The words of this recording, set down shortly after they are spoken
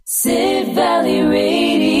Sid Valley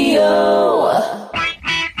Radio.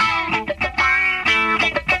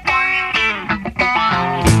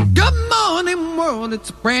 Good morning, world. It's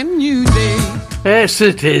a brand new day. Yes,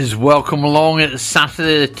 it is. Welcome along. It's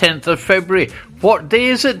Saturday, the 10th of February. What day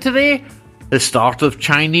is it today? The start of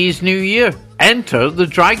Chinese New Year. Enter the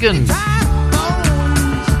dragon.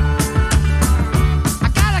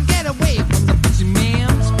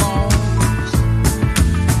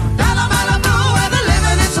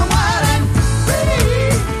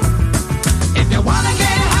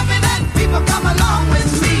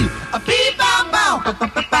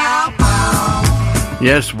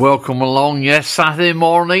 Yes, welcome along. Yes, Saturday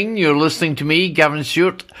morning, you're listening to me, Gavin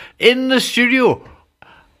Stewart, in the studio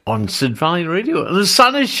on Sid Valley Radio. And the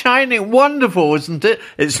sun is shining. Wonderful, isn't it?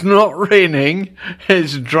 It's not raining.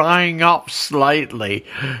 It's drying up slightly.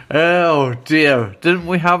 Oh, dear. Didn't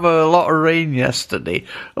we have a lot of rain yesterday?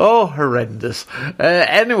 Oh, horrendous.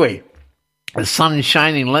 Anyway, the sun is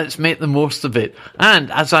shining. Let's make the most of it.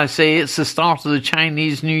 And, as I say, it's the start of the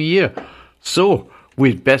Chinese New Year. So,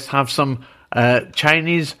 we'd best have some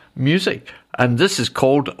Chinese music, and this is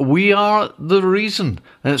called We Are the Reason,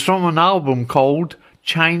 and it's from an album called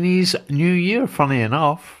Chinese New Year, funny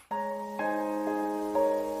enough.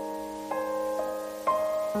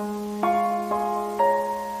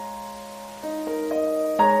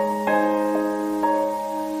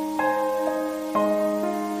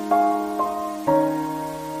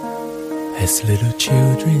 As little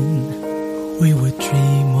children, we would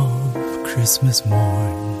dream of Christmas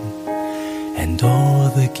morn and all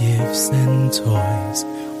the gifts and toys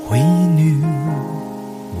we knew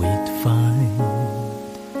we'd find.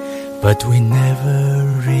 But we never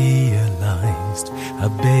realized a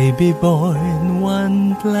baby born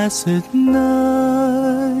one blessed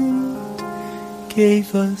night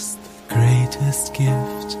gave us the greatest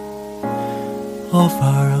gift of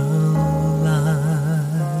our lives.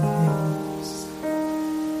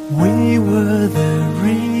 We were the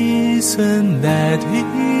reason that He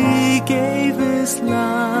gave His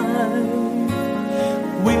life.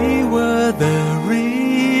 We were the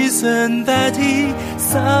reason that He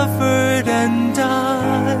suffered and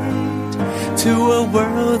died. To a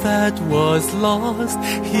world that was lost,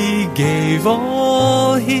 He gave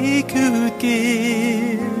all He could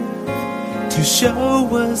give to show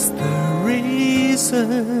us the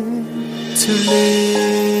reason to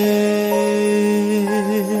live.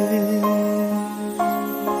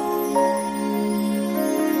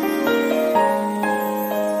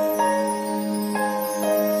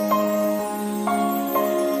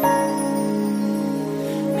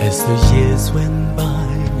 As the years went by,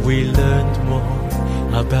 we learned more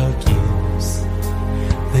about gifts,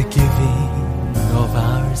 the giving of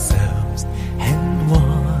ourselves, and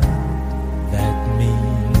what that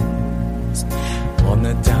means. On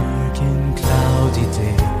a dark and cloudy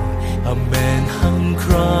day, a man hung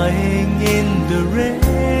crying in the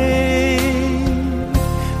rain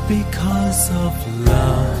because of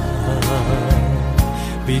love,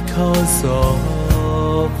 because of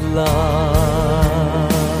love.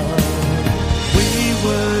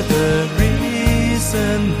 Were the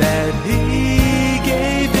reason that He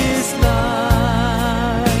gave His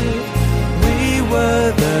life. We were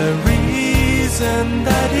the reason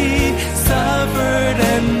that He suffered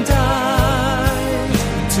and died.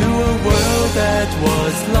 To a world that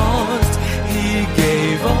was lost, He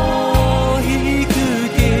gave all He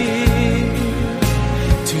could give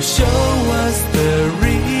to show us the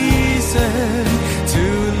reason to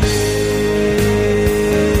live.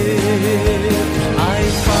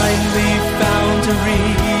 Found a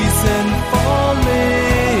reason for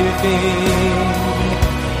living.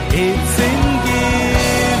 It's in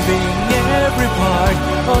giving every part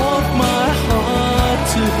of my heart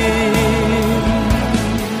to Him.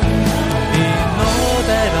 In all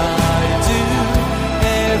that I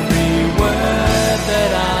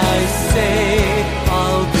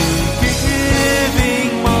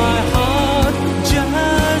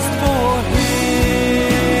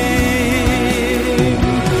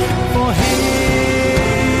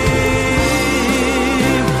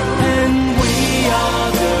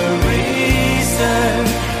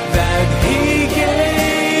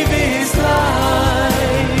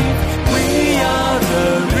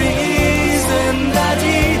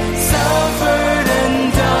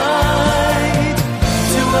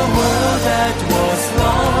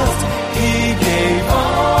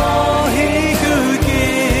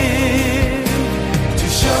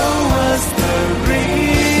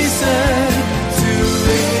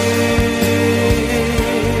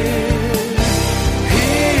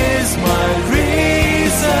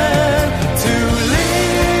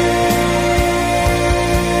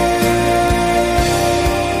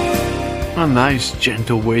A nice,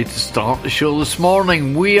 gentle way to start the show this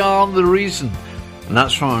morning. We Are the Reason. And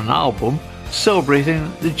that's from an album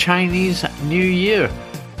celebrating the Chinese New Year.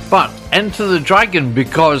 But Enter the Dragon,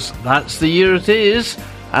 because that's the year it is.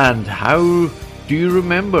 And how do you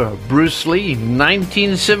remember Bruce Lee,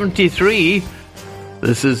 1973?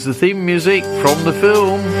 This is the theme music from the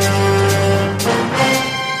film.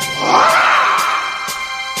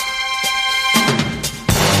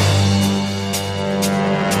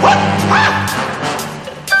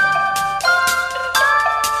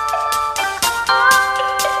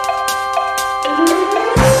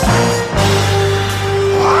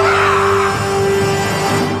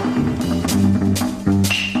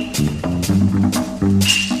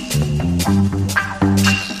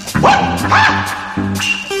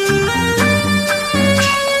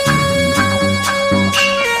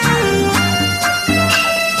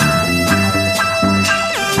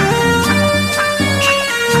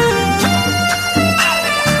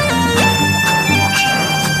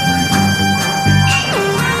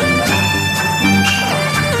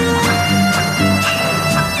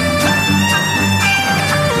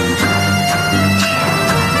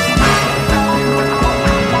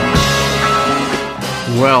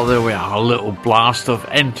 Well, there we are, a little blast of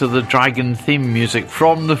Enter the Dragon theme music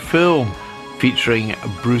from the film featuring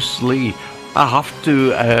Bruce Lee. I have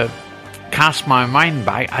to cast my mind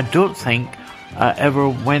back. I don't think I ever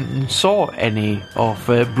went and saw any of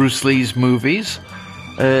Bruce Lee's movies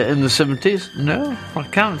in the 70s. No, I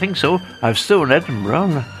can't think so. I was still in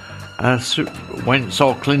Edinburgh. I went and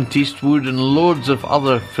saw Clint Eastwood and loads of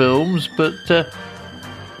other films, but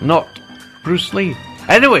not Bruce Lee.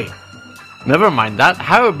 Anyway, never mind that.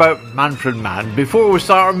 How about Manfred Mann? Before we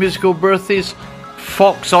start our musical birthdays,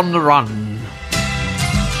 Fox on the Run.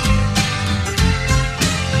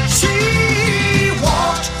 She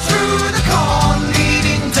walked through the corn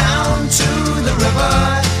leading down to the river.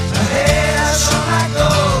 Her hair shone like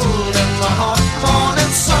gold in the hot morning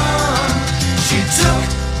sun. She took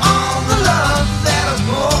all the love that a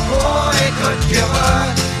poor boy could give her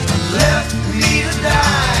and left me to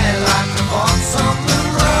die like a fox on the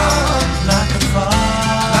run. Like a fox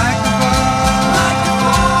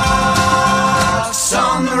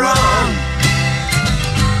on the run.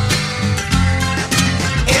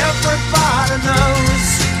 Everybody knows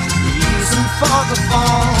the reason for the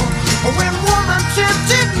fall. When woman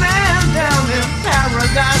tempted man down in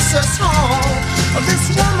paradise's hall. This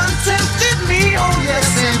woman tempted me, oh yes,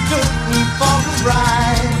 and took me for a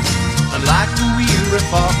ride. And like a weary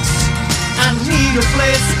fox, I need a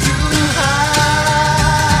place to hide.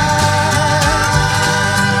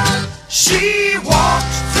 She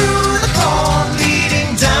walked through the corn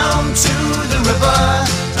leading down to the river.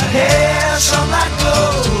 Her hair shone like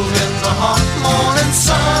gold in the hot morning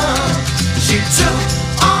sun. She took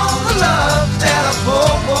all the love that a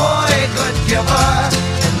poor boy could give her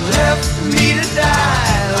and left me to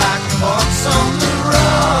die like a fox on the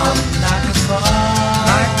run. Like a fox,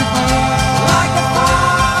 like a fox, like a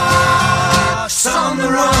fox on the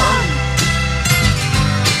run.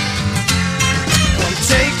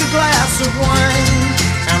 Take a glass of wine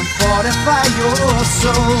and fortify your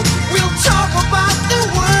soul. We'll talk about the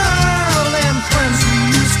world and friends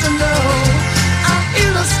we used to know. I'll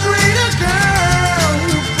illustrate a girl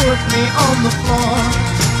who put me on the floor.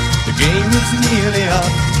 The game is nearly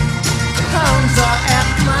up. The hounds are at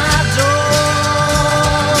my door.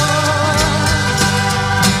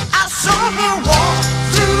 I saw her walk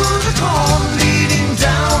through the corn leading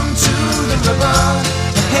down to the river.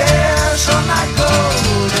 Her hair shone like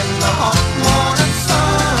gold in the hot morning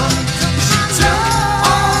sun. She took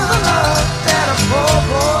all the love that a poor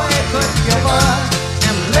boy could give her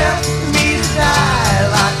and left me to die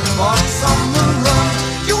like a fox on the run.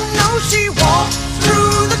 You know she walked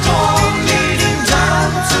through the corn leading down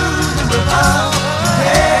to the river. Her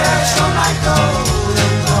hair shone like gold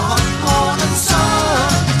in the hot morning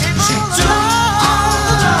sun. She took all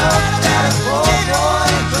the love that a poor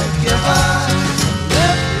boy could give her and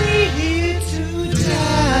left me here to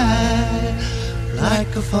die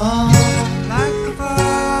like a fox, like a fox,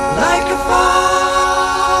 like a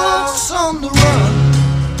fox on the run.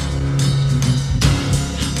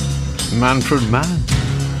 Manfred Mann.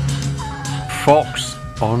 Fox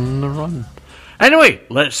on the Run. Anyway,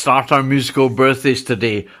 let's start our musical birthdays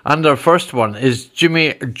today. And our first one is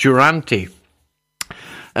Jimmy Durante.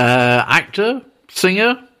 Actor,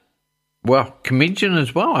 singer, well, comedian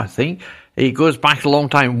as well, I think. He goes back a long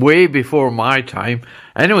time, way before my time.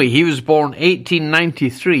 Anyway, he was born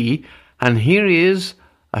 1893, and here he is,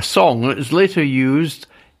 a song that was later used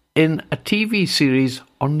in a TV series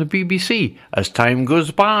on the BBC, As Time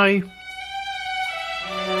Goes By.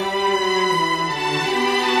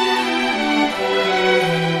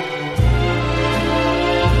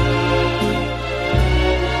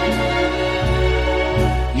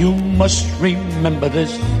 must remember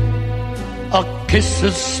this. A kiss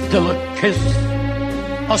is still a kiss.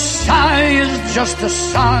 A sigh is just a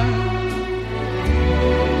sigh.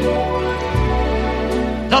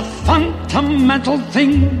 The fundamental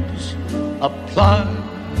things apply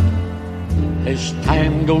as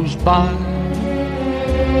time goes by.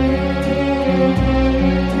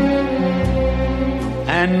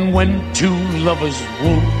 And when two lovers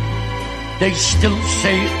woo, they still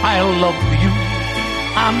say I love you.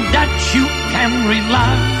 On that you can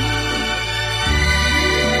rely.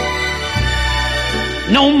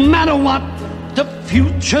 No matter what the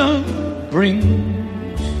future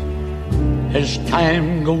brings as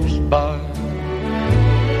time goes by.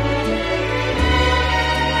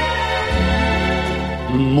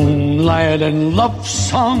 Moonlight and love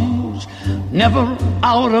songs never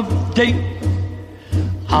out of date.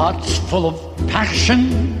 Hearts full of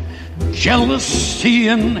passion, jealousy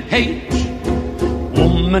and hate.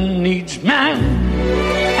 Woman needs man,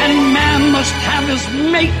 and man must have his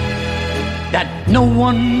mate. That no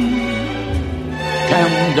one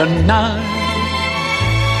can deny.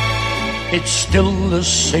 It's still the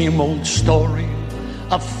same old story,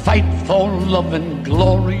 a fight for love and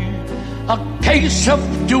glory, a case of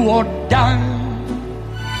do or die.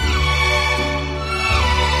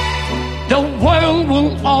 The world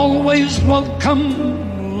will always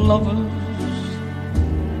welcome lovers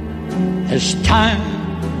as time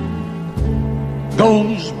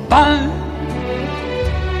goes by.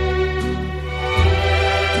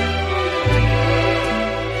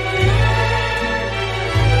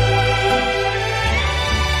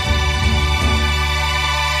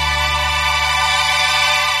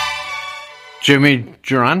 Jimmy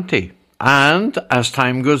Durante, and As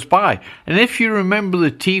Time Goes By. And if you remember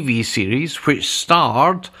the TV series, which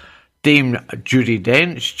starred Dame Judi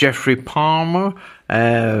Dench, Jeffrey Palmer,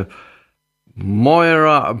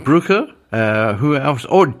 Moira Brooker, who else?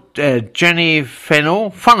 Jenny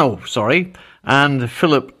Funnell, and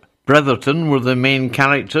Philip Bretherton were the main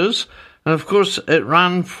characters. And of course, it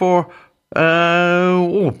ran for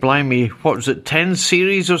blimey, what was it, 10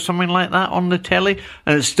 series or something like that on the telly,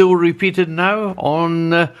 and it's still repeated now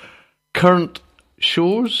on current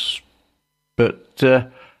shows. But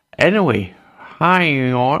anyway,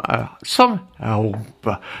 hang on,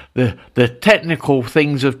 the technical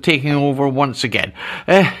things have taken over once again.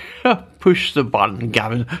 Push the button,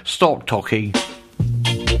 Gavin. Stop talking.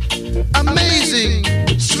 Amazing,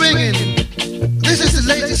 swinging. This is the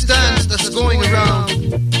latest dance that's going around.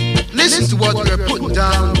 Listen to what we're putting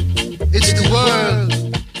down. It's the world.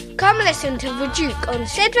 Come listen to The Duke on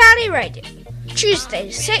Sid Valley Radio,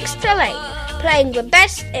 Tuesdays 6 till 8, playing the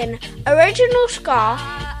best in original ska,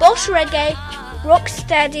 boss reggae,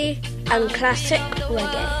 rocksteady and classic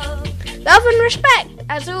reggae. Love and respect,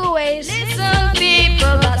 as always. Listen,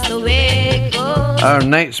 people, that's the way it goes. Our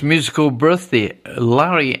next musical birthday,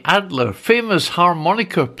 Larry Adler, famous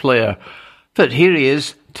harmonica player. But here he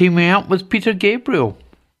is, teaming up with Peter Gabriel.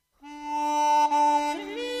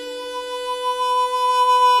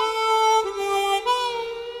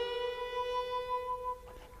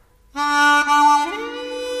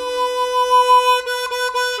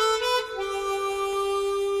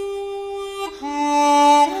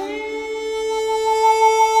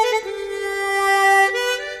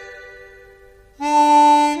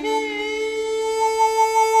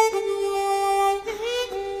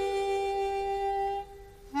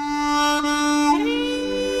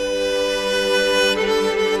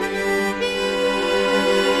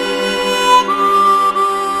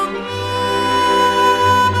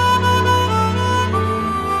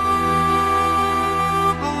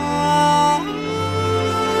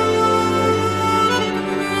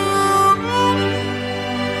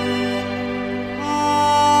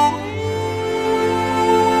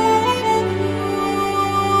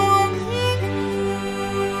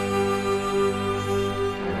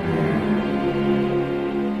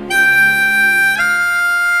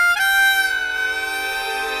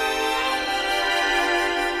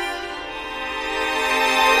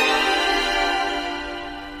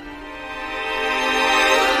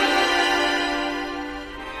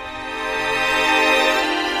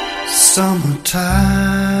 Summertime,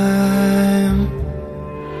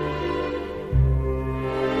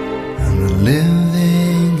 and the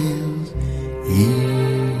living is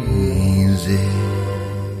easy.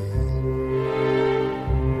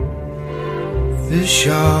 Fish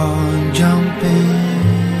are jumping,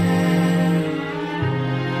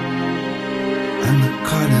 and the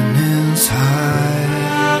cotton is high.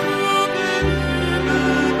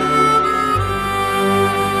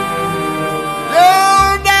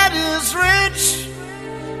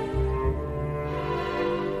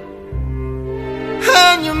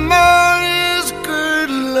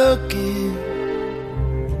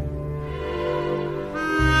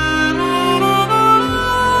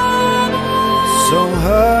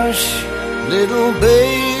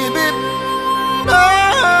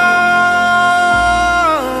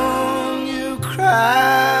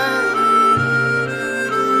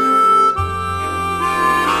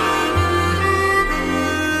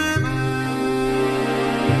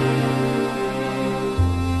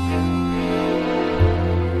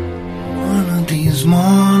 these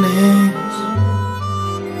mornings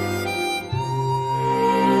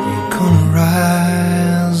you're gonna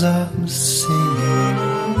rise up singing.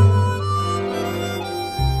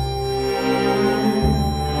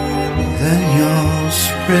 Then you'll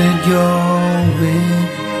spread your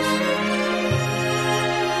wings,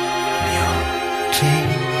 you'll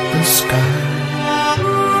take the sky.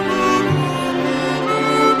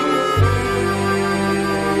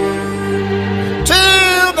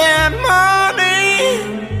 Till that morning,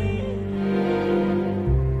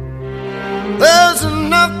 there's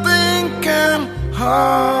nothing can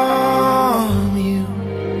harm you.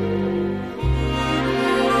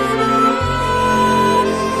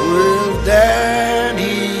 With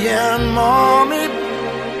Daddy and Mommy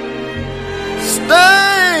standing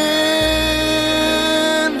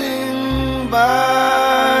by.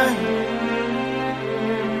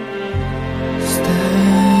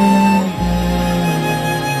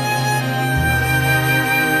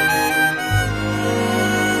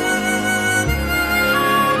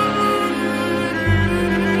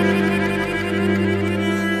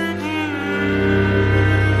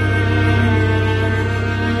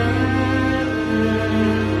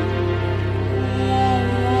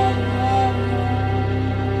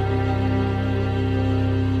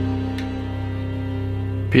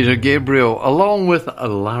 Peter Gabriel, along with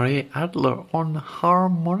Larry Adler on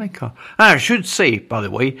harmonica. I should say, by the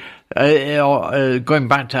way, going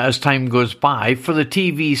back to As Time Goes By, for the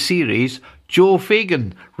TV series, Joe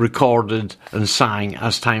Fagan recorded and sang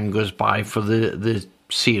As Time Goes By for the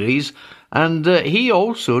series. And he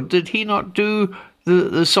also, did he not do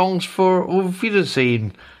the songs for Auf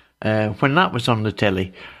Wiedersehen when that was on the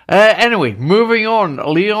telly? Anyway, moving on,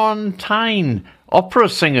 Leon Tyne, opera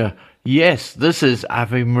singer. Yes, this is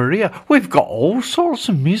Ave Maria. We've got all sorts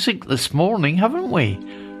of music this morning, haven't we?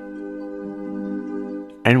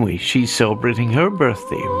 Anyway, she's celebrating her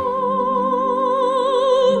birthday.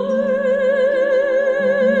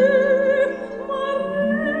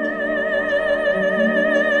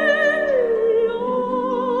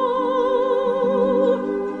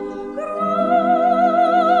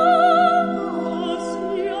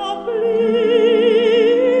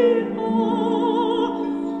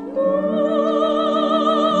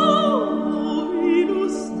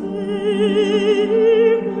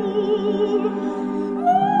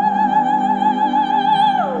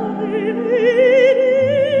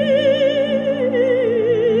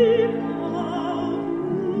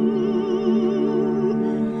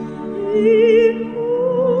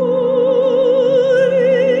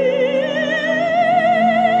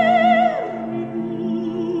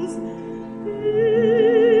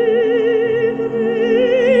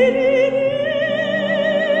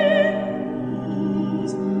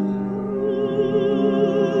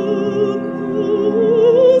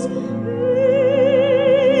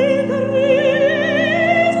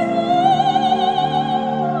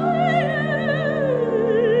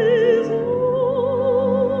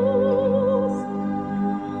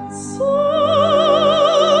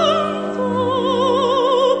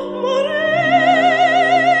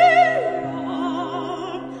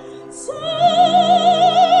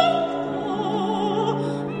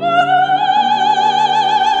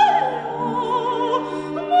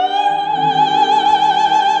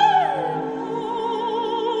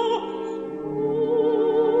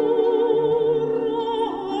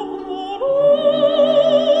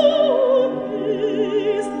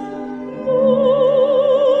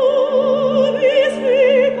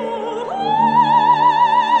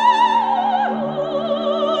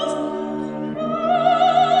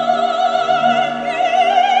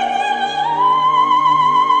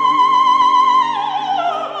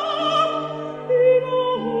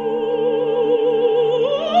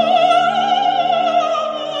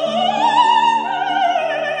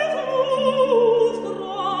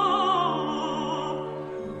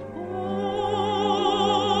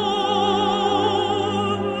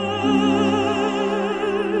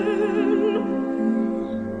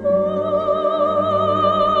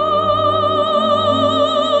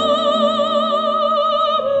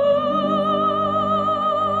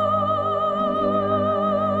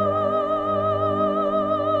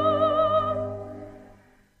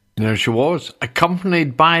 There she was,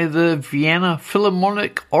 accompanied by the Vienna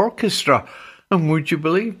Philharmonic Orchestra. And would you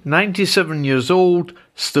believe, 97 years old,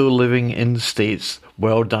 still living in the States.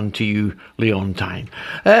 Well done to you, Leon Tyne.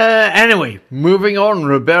 Anyway, moving on,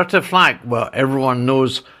 Roberta Flack. Well, everyone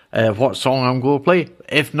knows what song I'm going to play.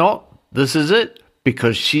 If not, this is it,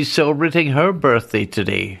 because she's celebrating her birthday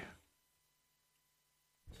today.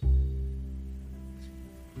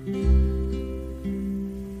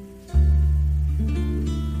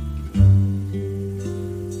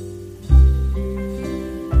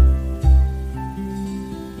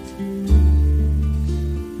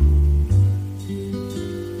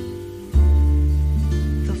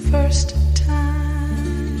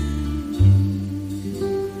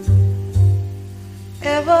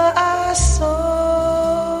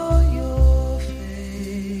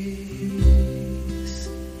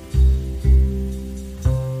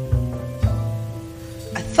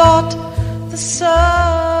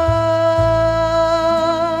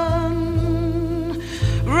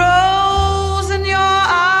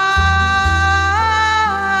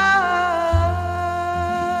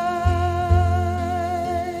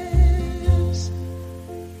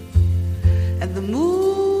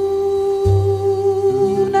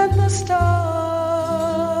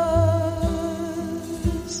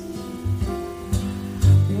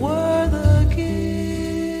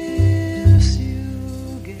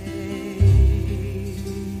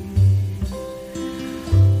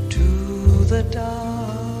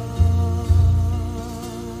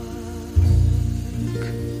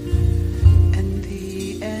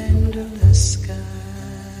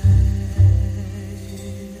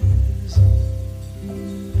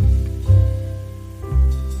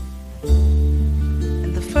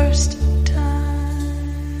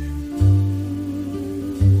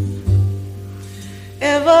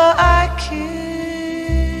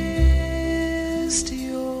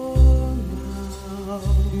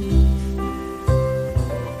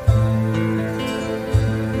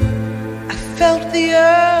 I felt the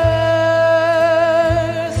earth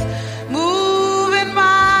move in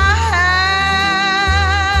my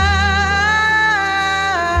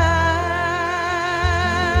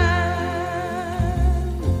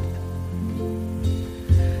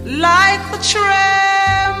hand, like the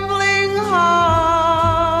trembling heart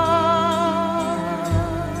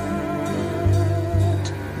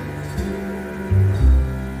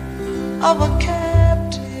of a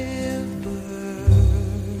captive bird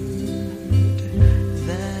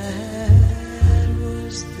that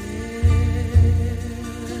was there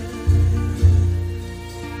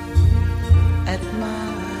at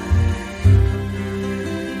my command,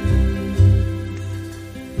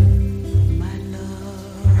 my love.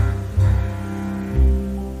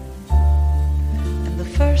 And the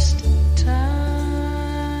first time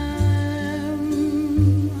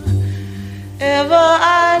ever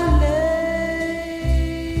I lay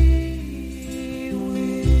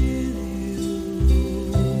with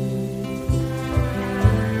you,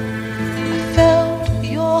 I felt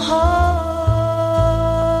your heart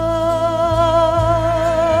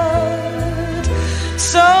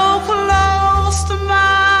so close to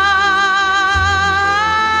mine,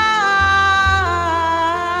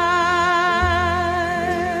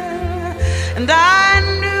 and I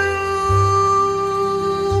knew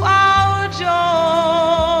our joy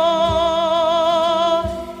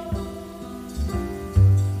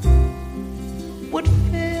would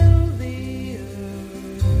fill the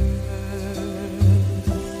earth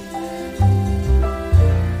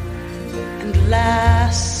and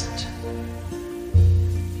last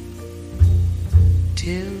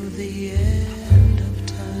till the end of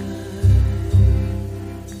time,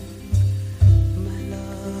 my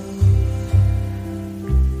love.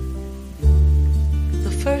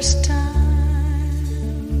 The first time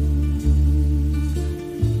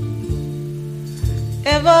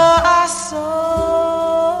ever I saw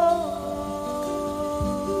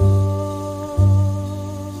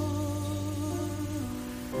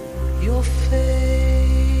your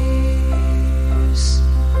face,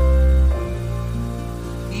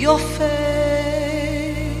 your face,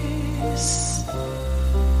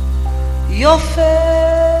 your face,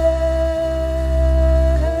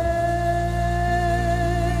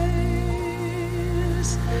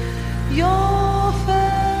 your face.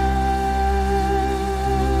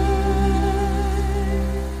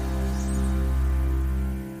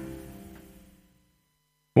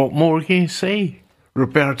 What more can you say?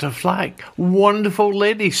 Roberta Flack, wonderful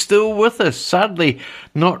lady, still with us. Sadly,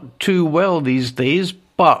 not too well these days,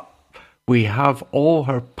 but we have all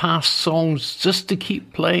her past songs just to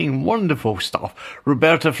keep playing. Wonderful stuff.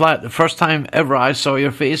 Roberta Flack, the first time ever I saw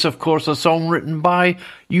your face, of course, a song written by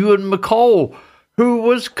Ewan MacColl, who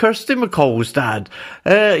was Kirsty MacColl's dad.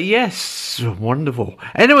 Yes, wonderful.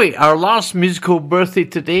 Anyway, our last musical birthday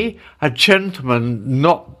today, a gentleman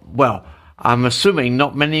I'm assuming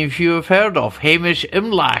not many of you have heard of, Hamish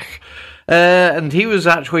Imlach. And he was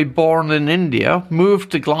actually born in India, moved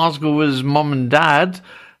to Glasgow with his mum and dad,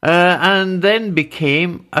 and then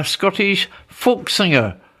became a Scottish folk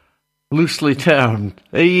singer, loosely termed.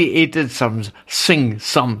 He did sing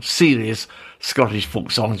some serious Scottish folk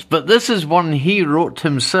songs, but this is one he wrote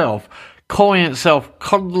himself, calling itself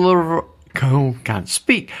Cod Liver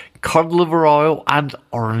Oil and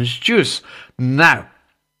Orange Juice. Now,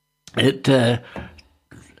 let's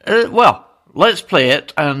play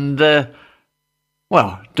it, and,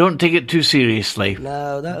 don't take it too seriously.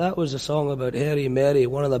 Now, that was a song about Harry Mary,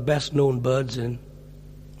 one of the best-known birds in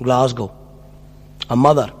Glasgow, a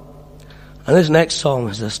mother. And this next song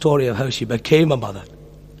is the story of how she became a mother.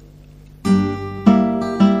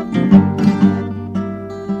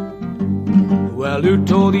 Well, out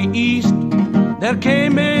to the east, there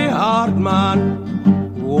came a hard man,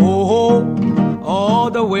 all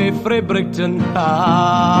the way frae Brighton.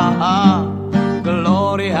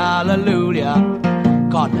 Glory, hallelujah,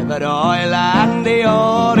 cod liver oil and the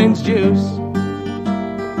orange juice.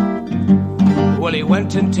 Well, he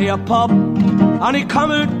went into a pub and he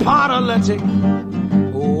come out paralytic.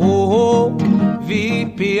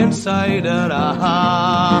 VP and cider,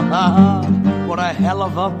 what a hell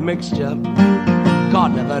of a mixture.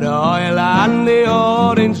 Cod liver oil and the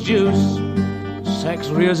orange juice. Sex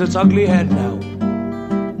rears its ugly head now.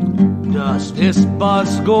 Does this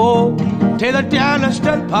bus go to the dentist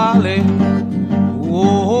and Pally?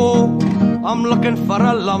 I'm looking for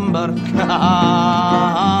a lumber.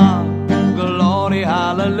 Glory,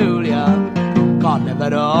 hallelujah, cod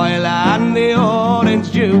liver oil and the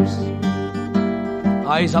orange juice.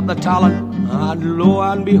 Eyes up the talent, and lo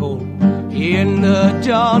and behold, In the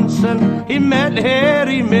Johnson, he met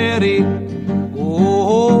Harry Mary.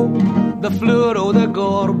 Oh, the fleur, oh, the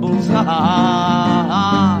gorbles.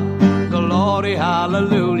 Glory,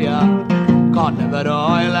 hallelujah. Codliver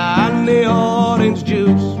oil and the orange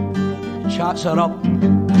juice. Chats her up.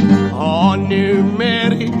 Oh, new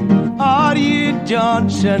Mary, are you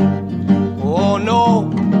Johnson? Oh,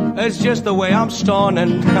 no, it's just the way I'm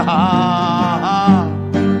stoning.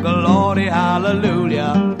 Glory,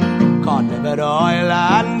 hallelujah. Codliver oil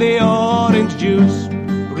and the orange juice.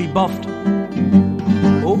 Rebuffed.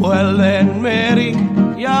 Oh, well then, Mary,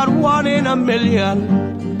 you're one in a million.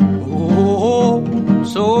 Oh,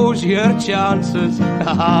 so's your chances.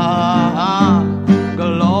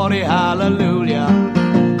 Glory, hallelujah.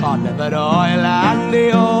 Codliver oil and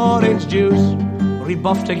the orange juice.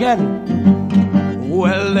 Rebuffed again.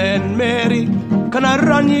 Well then, Mary, can I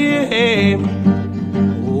run you home?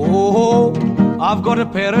 Oh, I've got a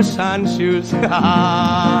pair of sand shoes.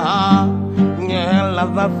 Yeah,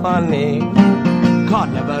 love that funny.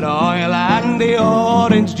 Codliver oil and the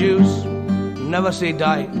orange juice. Never say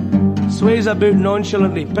die. Sways about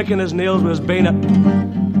nonchalantly, picking his nails with his bayonet,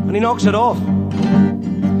 and he knocks it off.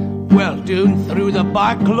 Well, down through the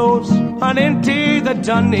back clothes and into the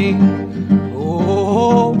dunny.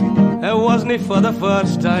 Oh, it wasn't for the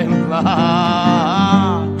first time.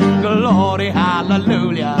 Glory,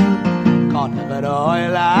 hallelujah. Codliver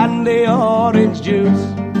oil and the orange juice.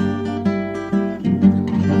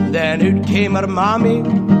 Then out came her mammy.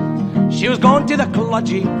 She was going to the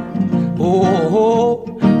cludgy. Oh,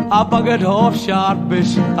 a buggered off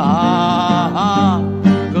sharpish.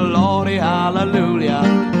 Glory, hallelujah.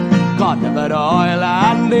 Codliver oil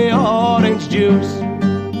and the orange juice.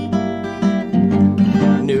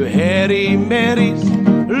 New Harry Mary's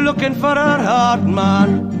looking for her heart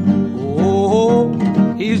man. Oh,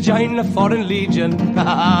 he's joined the Foreign Legion.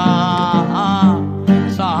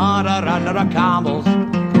 Sahara under her camels.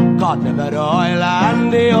 Codliver oil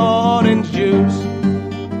and the orange juice.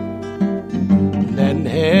 Then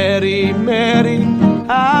Harry Mary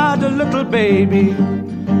had a little baby.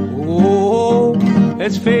 Oh,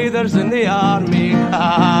 its father's in the army.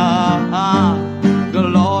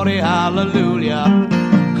 Glory, hallelujah.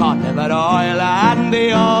 Codliver oil and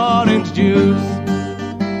the orange juice.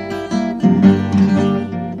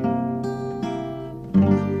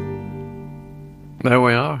 There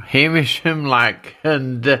we are, Hamish Himlack.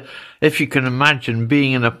 And if you can imagine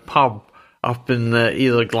being in a pub up in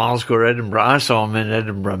either Glasgow or Edinburgh. I saw him in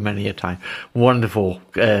Edinburgh many a time. Wonderful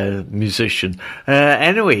musician.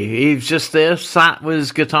 Anyway, he was just there, sat with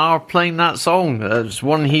his guitar, playing that song. It's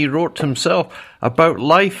one he wrote himself about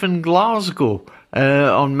life in Glasgow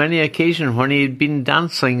on many occasions when he had been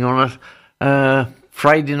dancing on a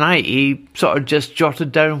Friday night. He sort of just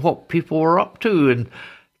jotted down what people were up to and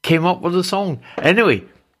came up with a song. Anyway,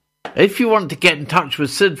 if you want to get in touch with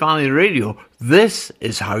Sid Valley Radio, this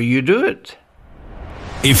is how you do it.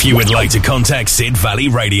 If you would like to contact Sid Valley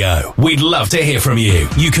Radio, we'd love to hear from you.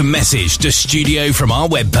 You can message the studio from our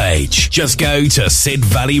webpage. Just go to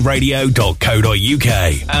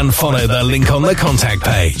sidvalleyradio.co.uk and follow the link on the contact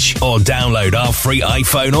page, or download our free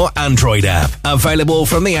iPhone or Android app, available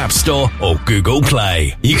from the App Store or Google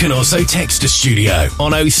Play. You can also text the studio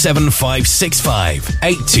on 07565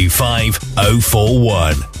 825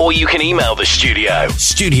 041, or you can email the studio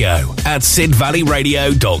at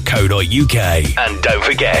sidvalleyradio.co.uk. And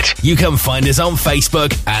don't forget, you can find us on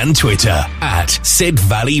Facebook and Twitter at Sid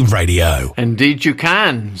Valley Radio. Indeed you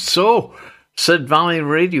can. So, Sid Valley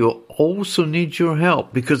Radio also needs your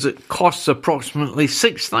help because it costs approximately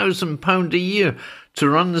 £6,000 a year to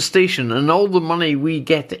run the station, and all the money we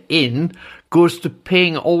get in goes to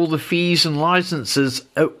paying all the fees and licenses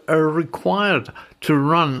are required to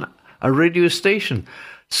run a radio station.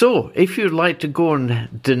 So, if you'd like to go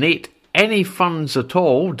and donate any funds at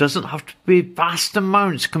all, doesn't have to be vast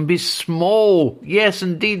amounts, can be small. Yes,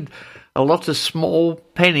 indeed, a lot of small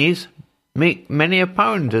pennies make many a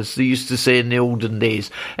pound, as they used to say in the olden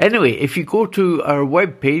days. Anyway, if you go to our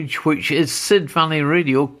webpage, which is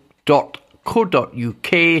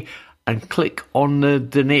sidvalleyradio.co.uk, and click on the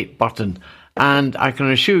donate button, and I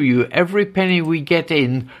can assure you, every penny we get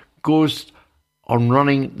in goes on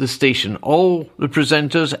running the station. All the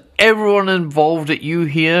presenters, everyone involved that you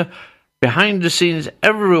hear, behind the scenes,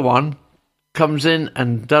 everyone comes in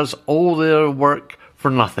and does all their work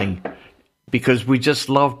for nothing, because we just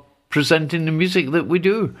love presenting the music that we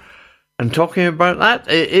do. And talking about that,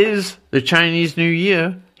 it is the Chinese New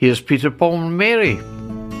Year. Here's Peter, Paul and Mary.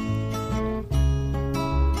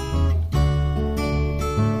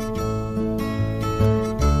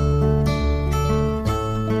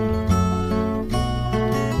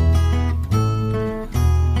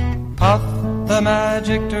 the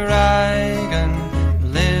magic dragon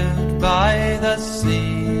lived by the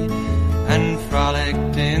sea and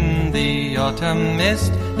frolicked in the autumn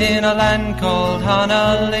mist in a land called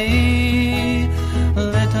Honolulu.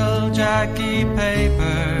 Little Jackie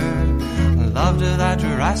Paper loved that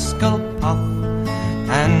rascal Puff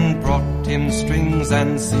and brought him strings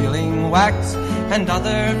and sealing wax and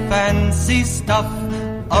other fancy stuff.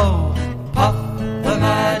 Oh, Puff, the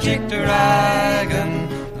magic dragon,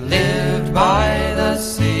 lived by the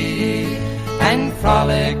sea and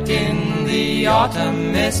frolicked in the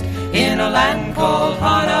autumn mist in a land called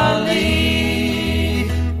Honolulu.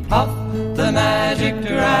 Puff, the magic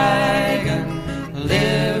dragon,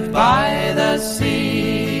 lived by the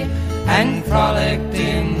sea and frolicked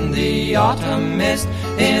in the autumn mist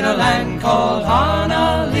in a land called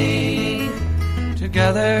Honolulu.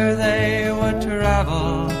 Together they would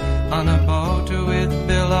travel on a boat with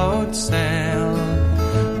billowed sail.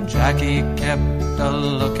 Jackie kept a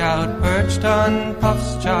lookout perched on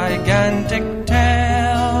Puff's gigantic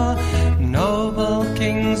tail. Noble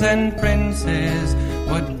kings and princes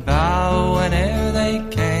would bow whene'er they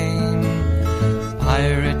came.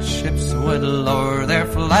 Pirate ships would lower their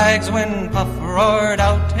flags when Puff roared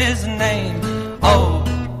out his name. Oh,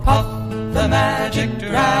 Puff, the magic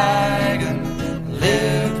dragon,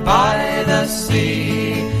 lived by the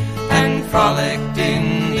sea and frolicked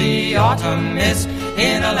in the autumn mist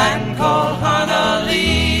in a land called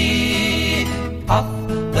Honolulu. Puff,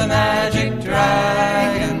 the magic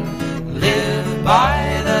dragon, lived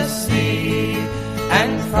by the sea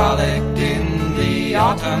and frolicked in the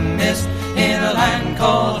autumn mist in a land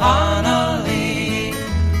called Honolulu.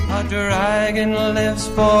 A dragon lives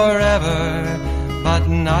forever, but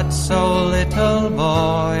not so little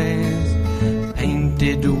boys.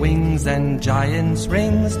 Painted wings and giant's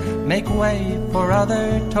rings make way for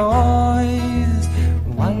other toys.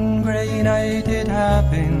 One grey night it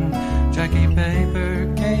happened, Jackie Paper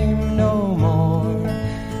came no more.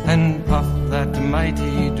 And Puff, that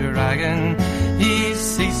mighty dragon, he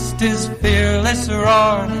ceased his fearless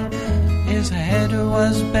roar. His head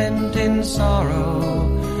was bent in sorrow,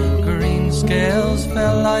 green scales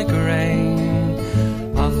fell like rain.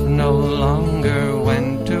 Puff no longer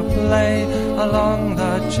went to play along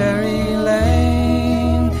the cherry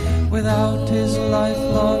lane. Without his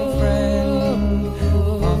lifelong friend,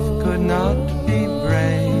 Puff could not be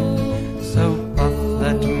brave. So Puff,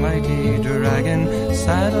 that mighty dragon,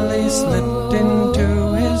 sadly slipped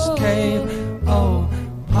into his cave. Oh,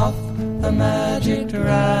 Puff, the magic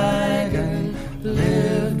dragon,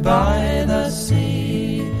 lived by the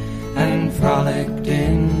sea and frolicked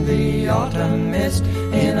in the autumn mist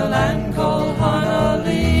in a land called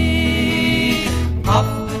Honolulu. Puff,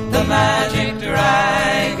 the magic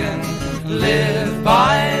dragon, lived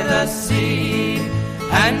by the sea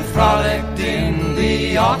and frolicked in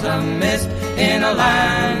the autumn mist in a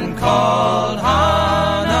land called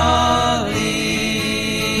Honolulu.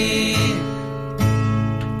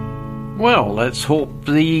 Well, let's hope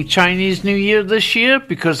the Chinese New Year this year,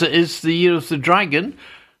 because it is the year of the dragon,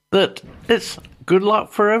 that it's good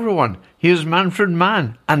luck for everyone. Here's Manfred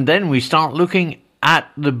Mann, and then we start looking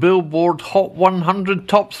at the Billboard Hot 100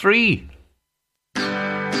 Top 3.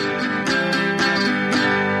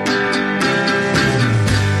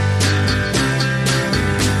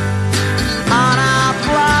 On our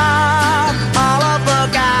block, all of the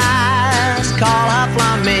guys call her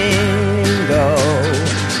Flamingo,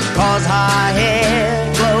 'cause her hair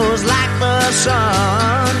glows like the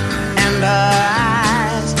sun and her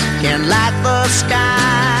eyes can light the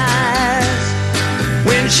skies.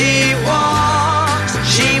 When she walks,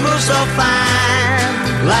 she moves so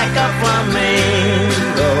fine, like a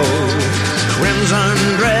flamingo. Crimson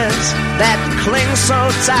dress that clings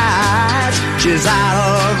so tight, she's out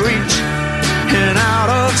of reach and out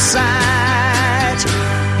of sight.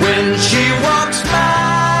 When she walks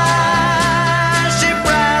by, she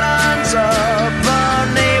brightens up the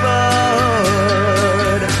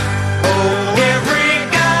neighborhood. Oh, every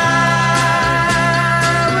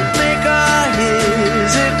guy would make her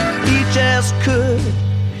his if he just could,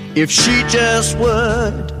 if she just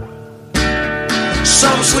would.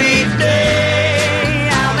 Some sweet day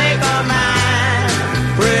I'll make her mine,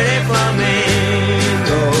 pretty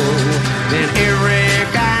flamingo. Then every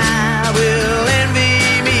guy will envy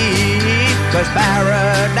me, 'cause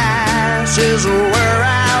paradise is where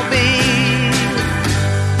I'll be.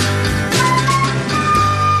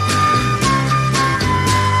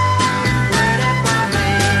 Pretty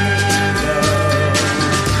flamingo.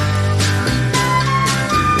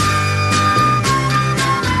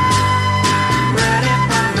 Pretty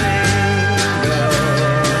flamingo.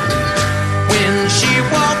 When she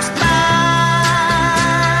walks by,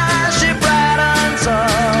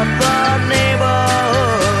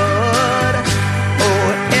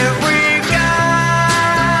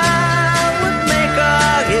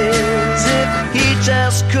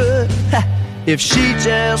 just could, if she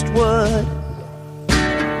just would.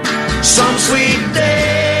 Some sweet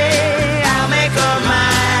day I'll make her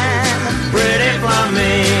mine, pretty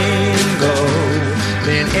flamingo.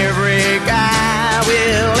 Then every guy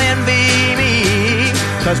will envy me,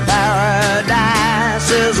 'cause paradise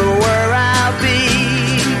is where I'll be.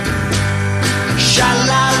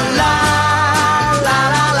 Sha-la-la,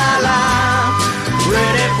 la-la-la-la,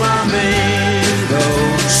 pretty flamingo.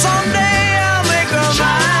 Someday I'll make her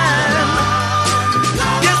mine.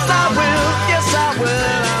 Yes, I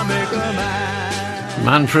will, I'll make her mine.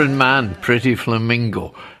 Manfred Mann, Pretty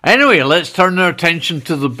Flamingo. Anyway, let's turn our attention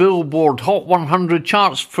to the Billboard Hot 100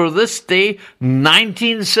 charts for this day,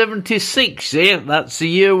 1976. Yeah, that's the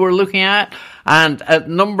year we're looking at. And at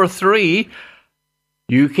number 3,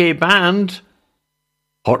 UK band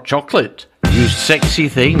Hot Chocolate, You Sexy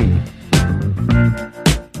Thing.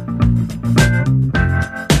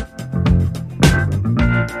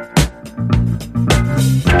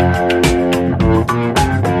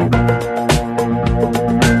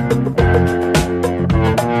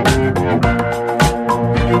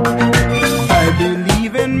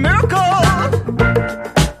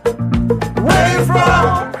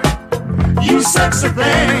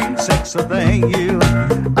 Sexy thing, you.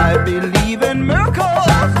 I believe in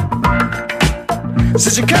miracles.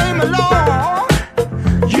 Since you came along,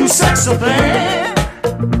 you sexy thing.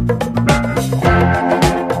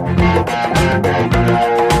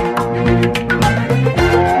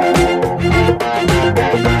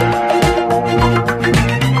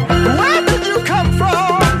 Where did you come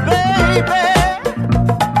from, baby?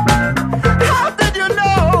 How did you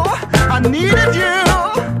know I needed you?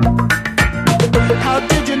 How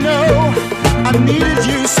did you know I needed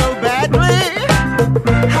you so badly?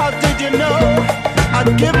 How did you know I'd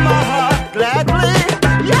give my heart gladly?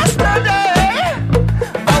 Yesterday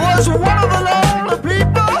I was one of the lonely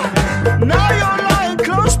people. Now you're lying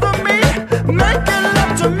close to me, making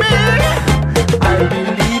love to me. I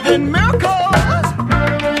believe in miracles.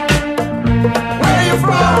 Where you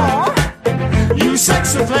from? You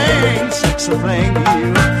sexy thing,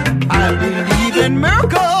 you. I believe in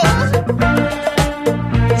miracles.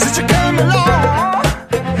 Since you came along,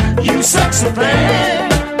 you sexy thing.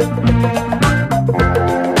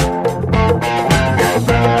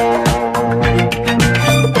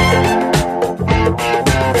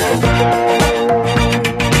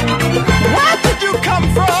 Where did you come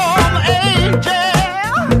from, angel?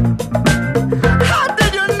 How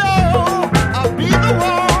did you know I'd be the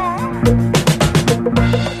one?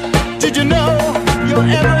 Did you know you're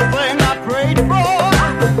everything I prayed for?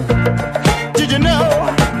 Did you know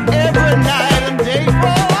every night and day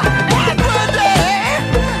for every day,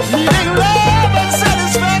 needing love and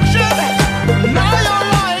satisfaction? Now you're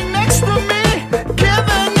lying next to me,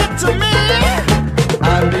 giving it to me. I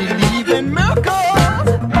believe in miracles.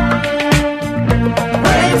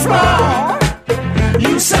 Where you from?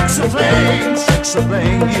 You sexy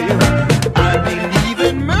thing, you. I believe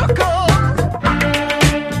in miracles.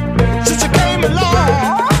 Since you came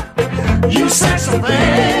along, you sexy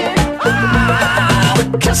thing.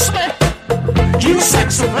 Kiss me, you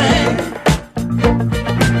sexy thing.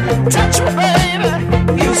 Touch me, baby,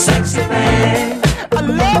 you sexy thing. I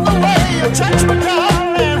love the way you touch me,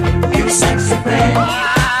 darling, you sexy thing.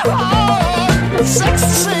 Oh,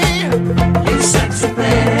 sexy, you sexy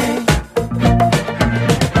thing.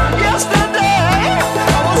 Yesterday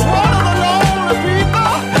I was one of the lonely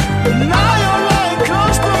people. Now you're lying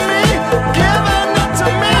close to me, giving it to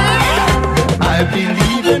me. I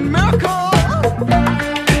believe in miracles.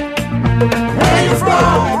 Where you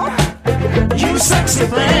from? You sexy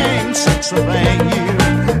thing, you.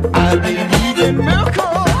 I believe in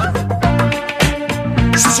miracles.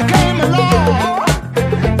 Since you came along,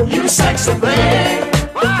 you sexy thing.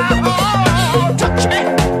 Oh, touch me,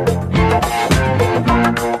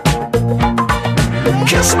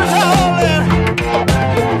 kiss me, darling.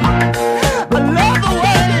 I love the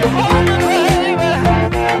way you hold me, baby.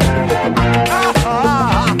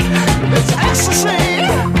 It's ecstasy.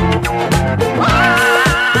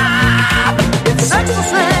 It's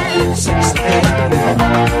ecstasy.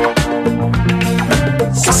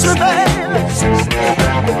 Sexy baby.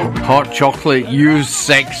 Hot Chocolate, You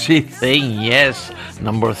Sexy Thing, yes.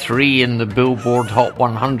 Number 3 in the Billboard Hot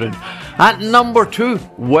 100. At number 2,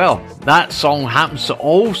 well, that song happens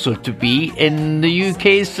also to be in the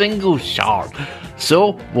UK singles chart.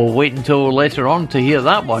 So, we'll wait until later on to hear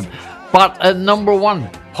that one. But at number 1,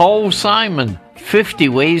 Paul Simon, 50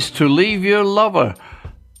 Ways to Leave Your Lover.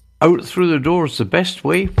 Out through the door is the best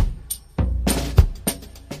way.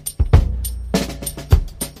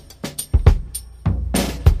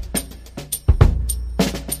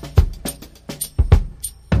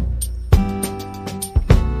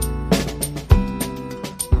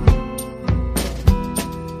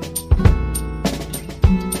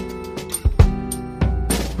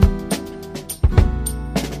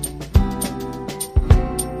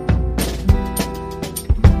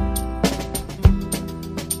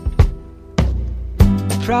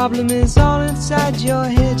 problem is all inside your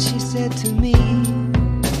head, she said to me.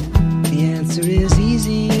 The answer is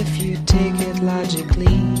easy if you take it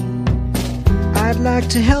logically. I'd like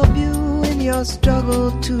to help you in your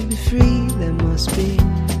struggle to be free. There must be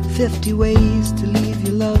 50 ways to leave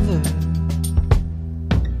your lover.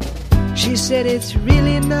 She said it's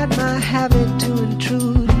really not my habit to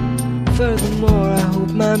intrude. Furthermore, I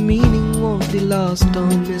hope my meaning won't be lost or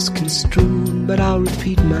misconstrued. But I'll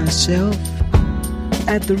repeat myself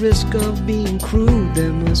at the risk of being crude.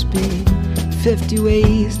 There must be 50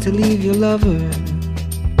 ways to leave your lover.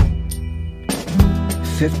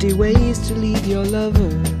 50 ways to leave your lover.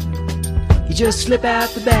 You just slip out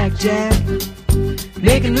the back, Jack.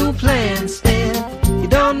 Make a new plan, Stan. You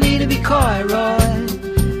don't need to be coy, Roy.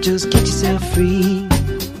 Just get yourself free.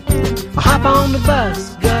 Or hop on the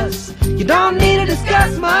bus, Gus. You don't need to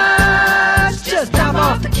discuss much. Just drop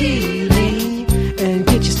off the key, Lee, and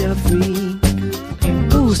get yourself free.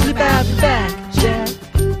 Ooh, slip out the back, Jack.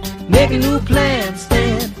 Make a new plan,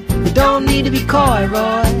 Stan. You don't need to be coy,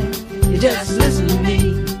 Roy. You just listen to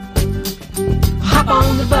me. Hop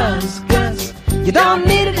on the bus, Gus. You don't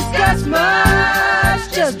need to discuss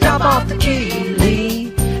much. Just drop off the key,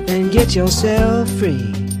 Lee, and get yourself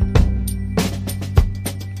free.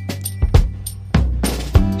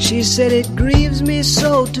 She said it grieves me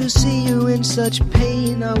so to see you in such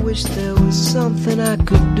pain. I wish there was something I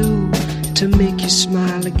could do to make you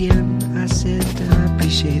smile again. I said I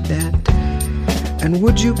appreciate that. And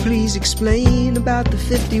would you please explain about the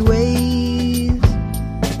 50 ways?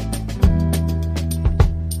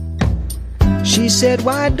 She said,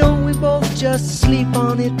 why don't we both just sleep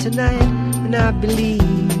on it tonight? And I believe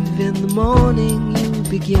in the morning you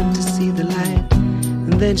begin to see the light.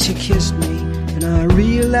 And then she kissed me, and I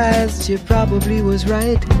realized she probably was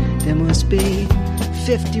right. There must be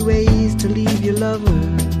 50 ways to leave your lover.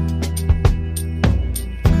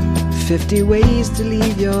 50 ways to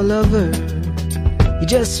leave your lover. You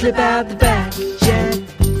just slip out the back, Jack.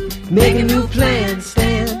 Make a new plan,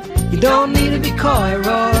 Stan. You don't need to be coy,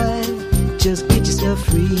 Roy. Just get yourself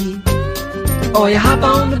free. Or you hop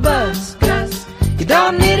on the bus, Gus. You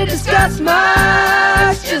don't need to discuss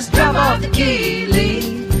much. Just drop off the key,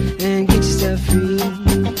 Lee, and get yourself free.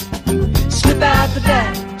 Slip out the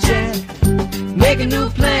back, Jack. Make a new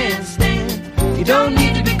plan, Stan. You don't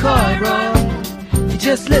need to be coy, Roy. You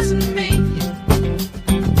just listen to me.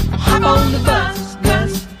 Hop on the bus,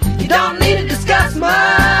 Gus. You don't need to discuss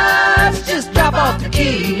much. Just drop off the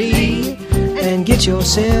key, Lee, and get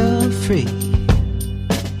yourself free.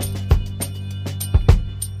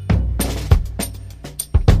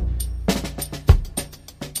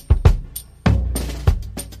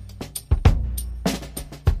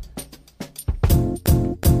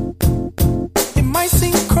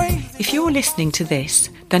 If you're listening to this,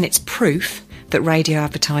 then it's proof that radio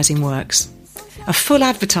advertising works. A full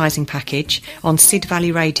advertising package on Sid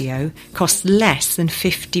Valley Radio costs less than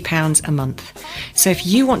 £50 a month. So if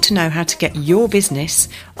you want to know how to get your business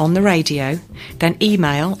on the radio, then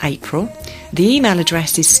email April. The email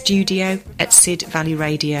address is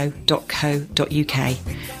studio@sidvalleyradio.co.uk.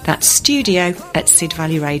 That's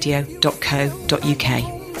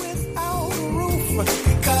studio@sidvalleyradio.co.uk.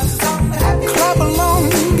 Clap along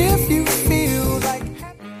if you feel like.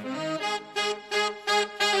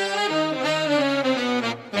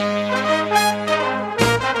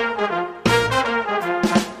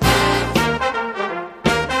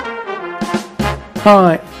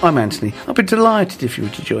 Hi, I'm Anthony. I'll be delighted if you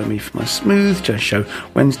were to join me for my smooth jazz show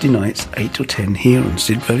Wednesday nights 8 till 10 here on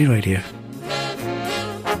Sid Valley Radio.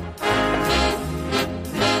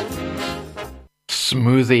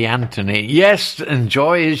 Smoothie Anthony. Yes,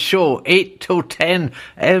 enjoy his show 8 till 10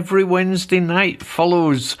 every Wednesday night.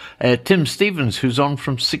 Follows Tim Stevens, who's on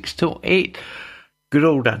from 6 till 8. Good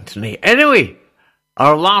old Anthony. Anyway,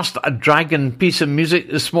 our last dragon piece of music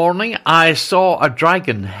this morning. I saw a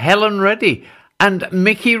dragon, Helen Reddy and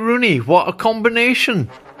Mickey Rooney. What a combination.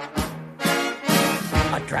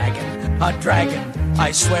 A dragon,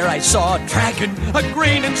 I swear I saw a dragon, a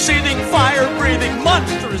green and seething, fire-breathing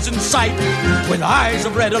monster is in sight, with eyes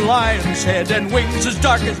of red, a lion's head, and wings as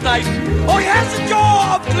dark as night. Oh, he has a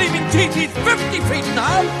jaw of gleaming teeth, he's 50 feet in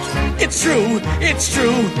height. It's true,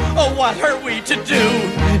 oh, what are we to do?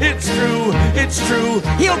 It's true,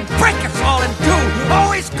 he'll break us all in two.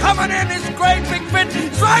 Oh, he's coming in his great big fit,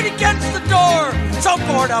 he's right against the door, so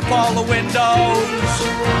board up all the windows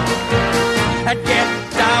and get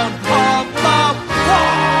down on the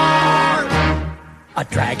floor. A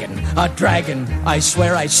A dragon, I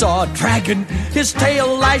swear I saw a dragon. His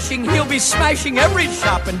tail lashing, he'll be smashing every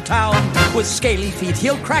shop in town. With scaly feet,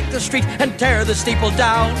 he'll crack the street and tear the steeple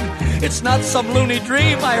down. It's not some loony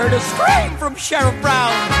dream, I heard a scream from Sheriff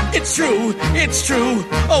Brown. It's true,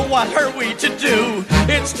 oh what are we to do?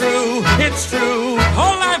 It's true,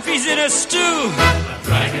 whole life he's in a stew. A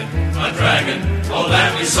dragon, oh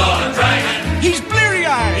land we saw a dragon. He's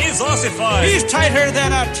bleary-eyed, He's ossified. he's tighter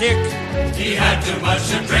than a tick. He had too much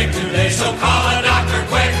to drink today, so call a doctor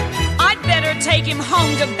quick. I'd better take him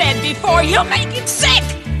home to bed before you make him sick.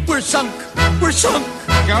 We're sunk.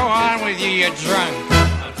 Go on with you drunk.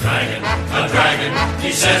 A dragon,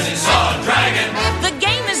 he says he saw a dragon. The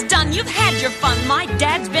game is done, you've had your fun. My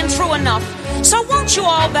dad's been through enough. So won't you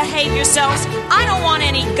all behave yourselves? I don't want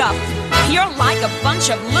any guff. You're like a bunch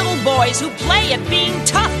of little boys who play at being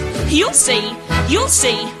tough. You'll see,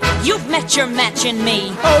 you've met your match in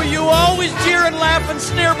me. Oh, you always jeer and laugh and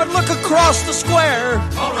sneer, but look across the square.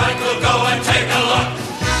 All right, we'll go and take a look.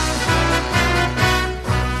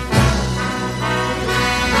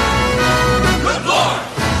 Good Lord!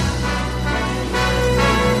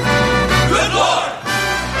 Good Lord!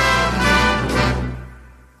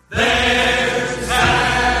 There's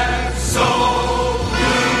absolutely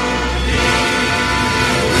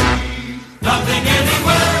nothing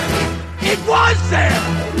anywhere. It was there!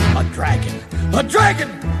 A dragon!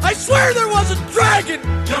 I swear there was a dragon!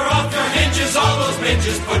 You're off your hinges, all those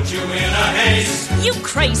binges put you in a haze. You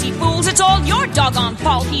crazy fools, it's all your doggone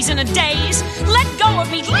fault he's in a daze. Let go of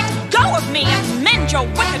me, and mend your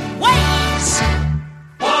wicked ways.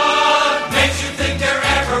 What makes you think there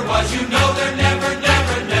ever was? You know there never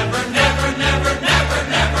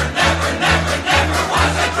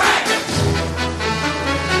was a dragon.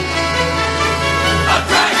 A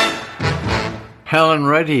dragon. Helen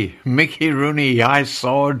Reddy, Mickey Rooney, I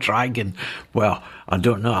saw a dragon. Well, I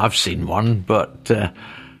don't know, I've seen one, but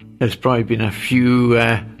there's probably been a few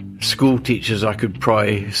school teachers I could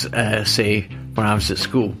probably say when I was at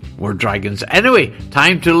school were dragons. Anyway,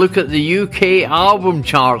 time to look at the UK album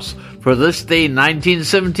charts for this day,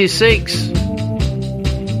 1976.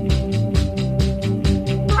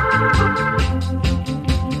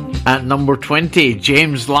 At number 20,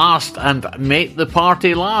 James Last and Make the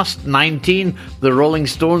Party Last. 19, The Rolling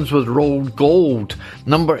Stones with Rolled Gold.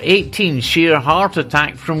 Number 18, Sheer Heart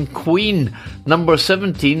Attack from Queen. Number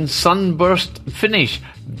 17, Sunburst Finish,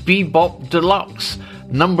 Bebop Deluxe.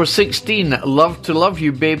 Number 16, Love to Love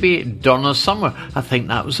You Baby, Donna Summer. I think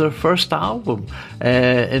that was her first album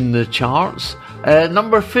in the charts.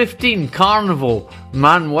 Number 15, Carnival,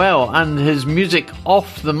 Manuel and his music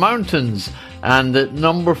Off the Mountains. And at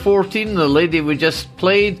number 14, the lady we just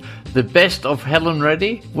played, The Best of Helen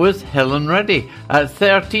Reddy with Helen Reddy. At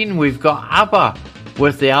 13, we've got ABBA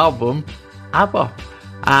with the album ABBA.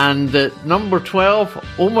 And at number 12,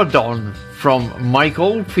 Omadon from Mike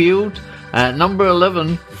Oldfield. At number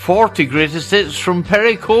 11, 40 Greatest Hits from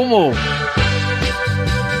Perry Como.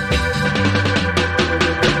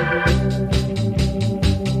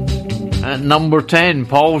 At number 10,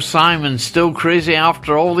 Paul Simon, Still Crazy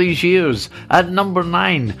After All These Years. At number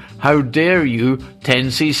 9, How Dare You,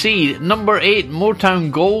 10cc. Number 8,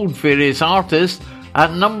 Motown Gold, various artists.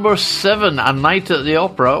 At number 7, A Night at the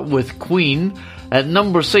Opera with Queen. At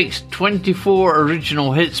number 6, 24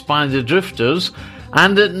 original hits by the Drifters.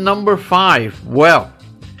 And at number 5, well,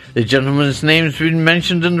 the gentleman's name's been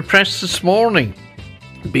mentioned in the press this morning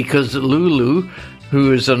because Lulu,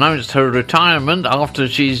 who has announced her retirement after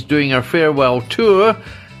she's doing her farewell tour,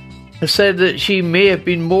 has said that she may have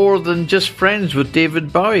been more than just friends with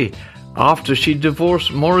David Bowie after she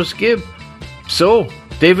divorced Maurice Gibb. So,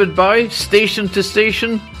 David Bowie, station to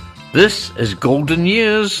station, this is Golden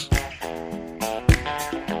Years.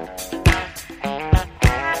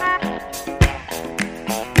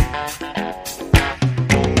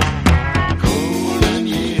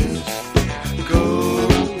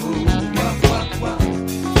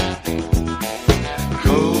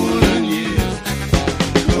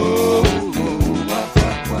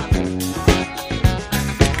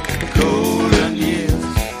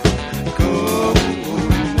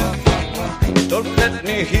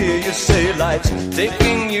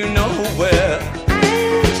 Taking you nowhere.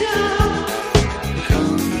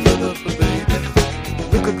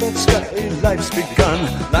 Look at that sky, life's begun.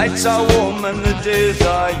 Nights are warm and the days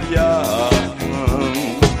are young.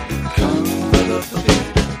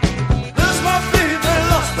 There's my baby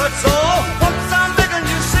lost, that's all. Once I'm begging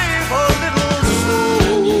you, save a little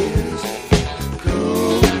soul.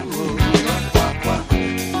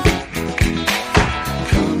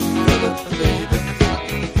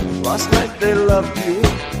 Last night they loved you,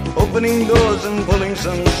 opening doors and pulling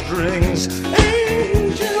some strings.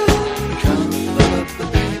 Angel, come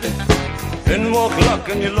baby. In walk luck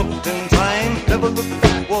and you looked in time. Never looked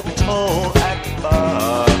back, walk tall, act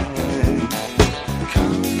fine.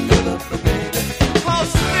 Come baby. I'll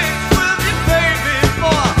stick with you, baby,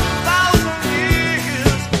 for 1,000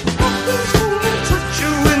 years. Nothing's gonna touch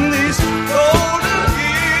you in these golden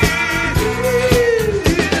years.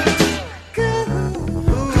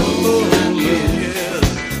 Golden years.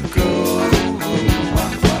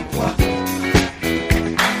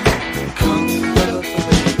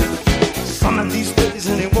 Some of these days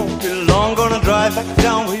and it won't be long. Gonna drive back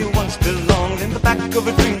down where you once belonged. In the back of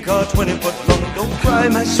a green car, 20 foot long. Don't cry,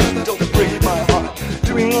 my sweet, don't break my heart.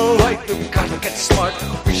 Doing alright, you've gotta get smart.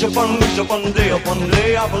 Wish upon day upon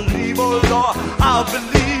day. I believe, oh Lord, I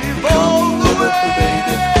believe all the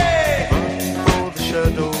way. Run for the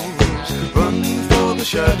shadows, run for the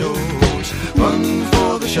shadows, run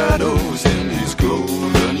for the shadows in these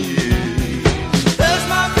golden years. There's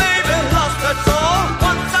my baby lost, that's all.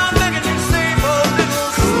 Once I'm begging you, save a little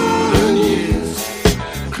golden years.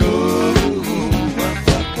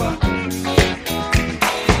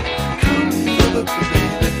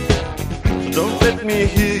 Don't let me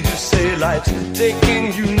hear you say life's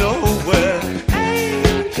taking you nowhere.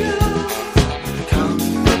 Angel, come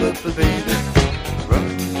baby, run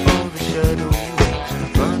for the shadows,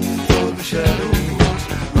 run for the shadows,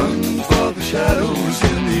 run for the shadows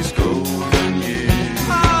in these golden years.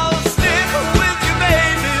 I'll stick with you,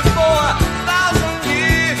 baby, for 1,000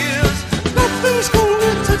 years. Nothing's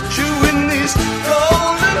gonna touch you in these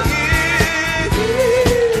golden years.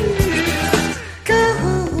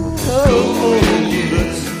 Golden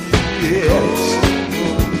years, yes.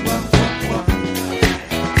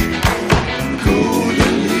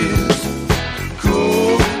 Golden years,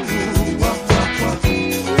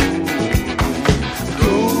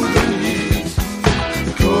 golden years,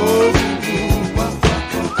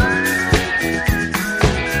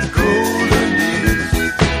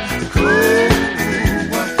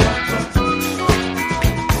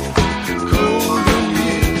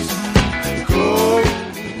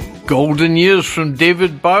 Golden Years from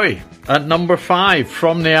David Bowie at number 5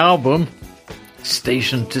 from the album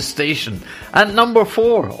Station to Station. At number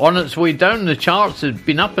 4, on its way down the charts, had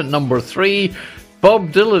been up at number 3,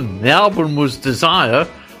 Bob Dylan. The album was Desire.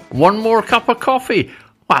 One More Cup of Coffee.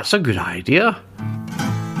 Well, that's a good idea.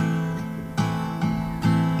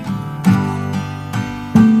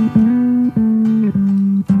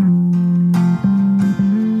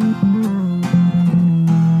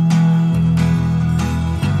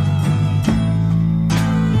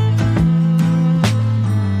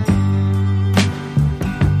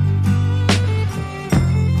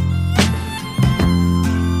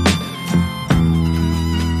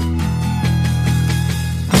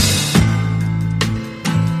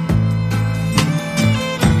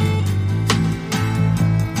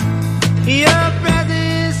 Your breath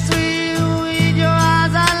is sweet, with your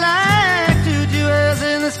eyes are like two jewels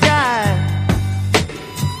in the sky.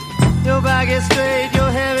 Your back is straight, your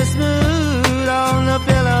hair is smooth on the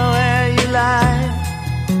pillow where you lie.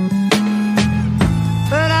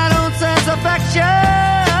 But I don't sense affection,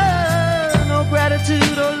 no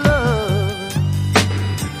gratitude or love.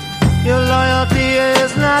 Your loyalty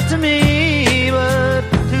is not to me, but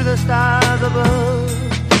to the stars above.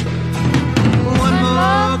 One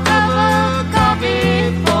more cup of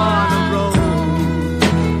coffee for the road.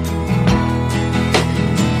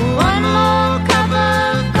 One more cup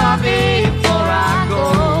of coffee before I go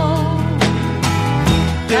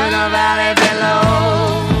to the valley below.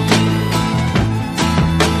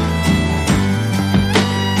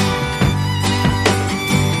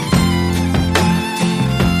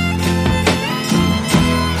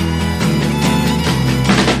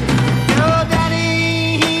 Your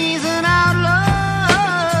daddy, he's an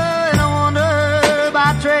outlaw and a wonder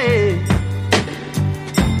by trade.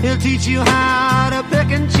 He'll teach you how to pick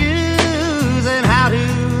and choose and how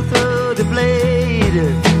to throw the blade.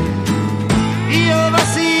 He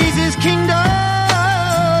oversees his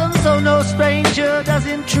kingdom, so no stranger does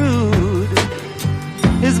intrude.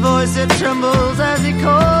 His voice, it trembles as he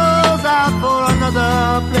calls out for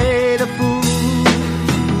another plate of food.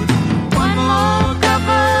 One more cup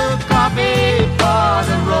of coffee for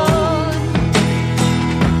the road.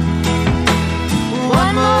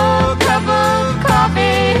 One more cup of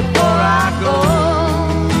coffee before I go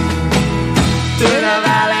to the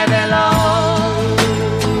valley below.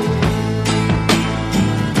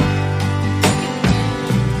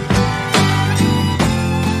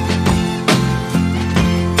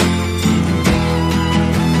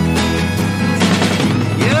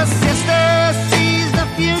 Your sister sees the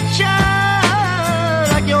future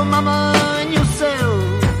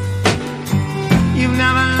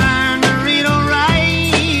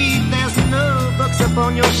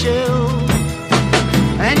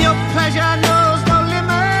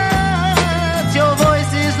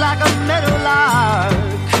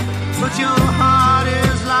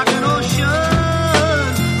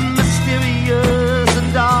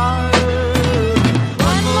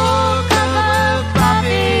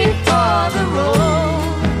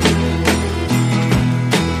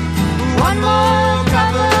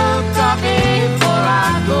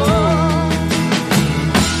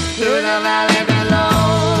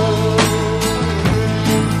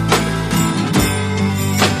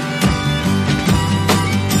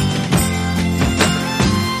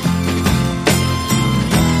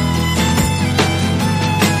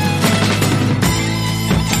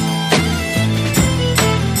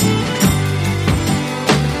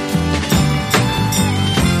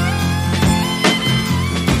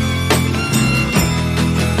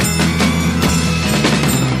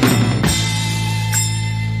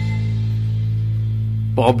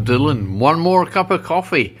Bob Dylan, One More Cup of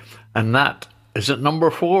Coffee, and that is at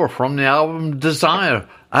number 4 from the album Desire.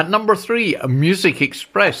 At number 3, Music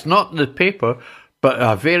Express, not the paper, but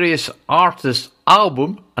a various artists'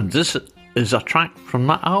 album, and this is a track from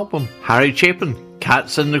that album. Harry Chapin,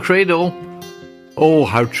 Cats in the Cradle. Oh,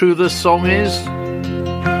 how true this song is.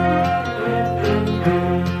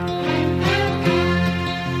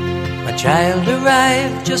 My child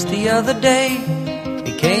arrived just the other day.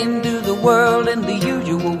 He came to the world in the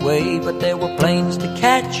usual way, but there were planes to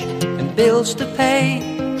catch and bills to pay.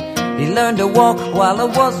 He learned to walk while I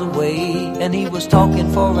was away, and he was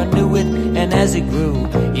talking for I knew it. And as he grew,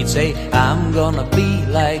 he'd say, I'm gonna be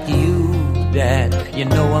like you, Dad. You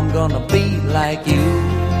know I'm gonna be like you.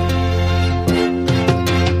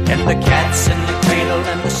 And the cat's in the cradle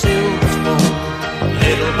and the silver spoon,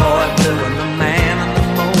 little boy blue and the man on the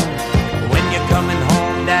moon. When you're coming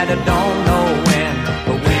home, Dad, I don't know when,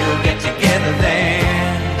 but we'll get together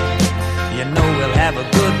then. You know we'll have a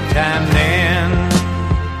good time then.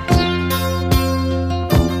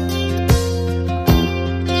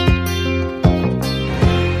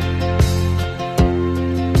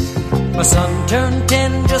 My son turned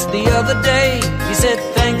 10 just the other day. He said,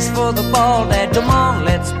 thanks for the ball, Dad, come on,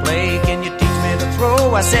 let's play. Can you teach me to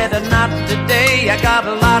throw? I said, not today, I got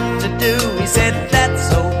a lot to do. He said,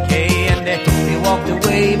 that's okay, and he walked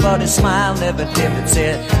away, but his smile never dimmed.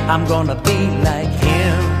 Said, I'm gonna be like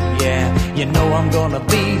him, yeah, you know I'm gonna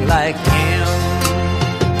be like him.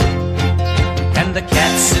 And the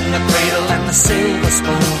cat's in the cradle and the silver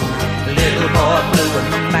spoon, the little boy blue and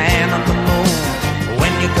the man on the moon.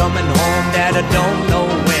 When you're coming home, Dad, I don't know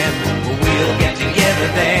when, but we'll get together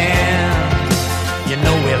then. You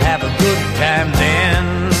know we'll have a good time then.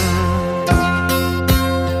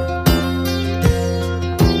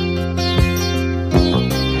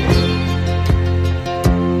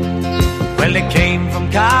 Well, he came from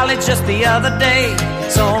college just the other day.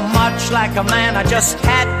 So much like a man, I just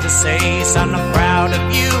had to say, son, I'm proud of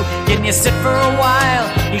you. Can you sit for a while?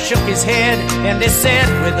 He shook his head and he said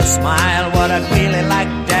with a smile, what I'd really like,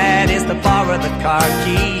 Dad, is to borrow the car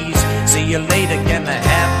keys. See you later, can I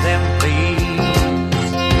have them, please?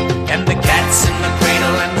 And the cat's in the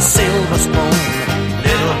cradle and the silver spoon,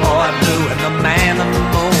 little boy blue and the man on the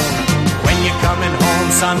moon. When you're coming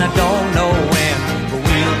home, son, I don't know when, but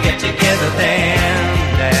we'll get together then,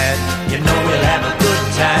 Dad. You know we'll have a good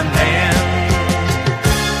time then.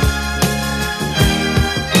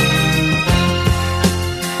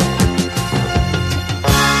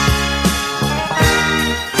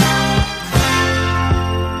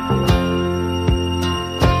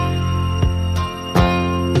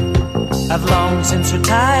 I've long since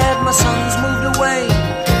retired, my son's moved away.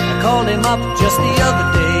 I called him up just the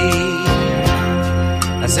other day.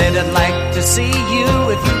 I said, I'd like to see you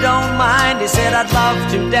if you don't mind. He said, I'd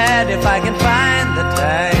love to, Dad, if I can find the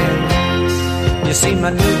time. You see,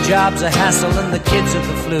 my new job's a hassle and the kids are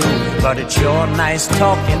the flu, but it's sure nice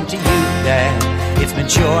talking to you, Dad. It's been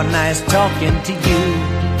sure nice talking to you.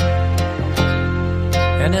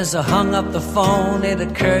 And as I hung up the phone, it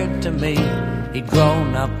occurred to me, he'd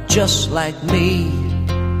grown up just like me.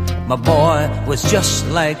 My boy was just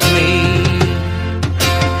like me.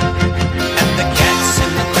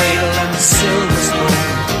 Silver spoon,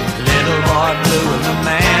 little boy blue and the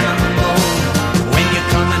man on the moon. When you're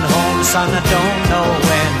coming home, son, I don't know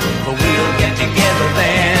when, but we'll get together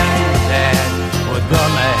then, Dad. We're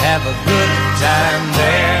gonna have a good time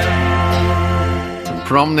then.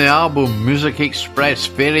 From the album Music Express,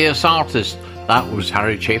 various artists, that was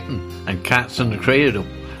Harry Chapin and Cats in the Cradle.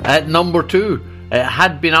 At number 2, it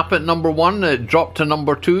had been up at number 1, it dropped to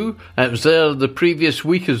number 2, it was there the previous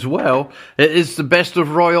week as well. It is the best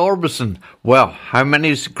of Roy Orbison. Well, how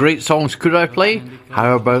many great songs could I play?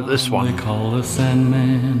 How about this one? They call the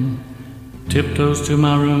Sandman, tiptoes to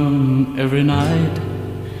my room every night,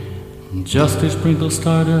 just to sprinkle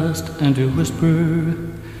stardust and to whisper,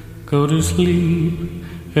 go to sleep,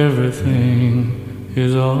 everything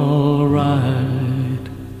is all right.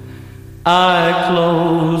 I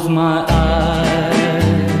close my eyes,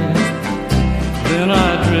 then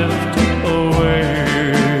I drift away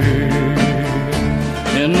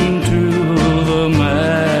into the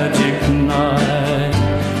magic night.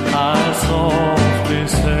 I softly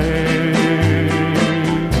say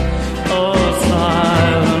a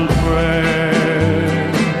silent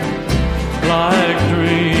prayer, like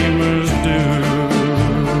dreamers do.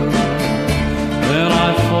 Then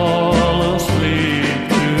I fall asleep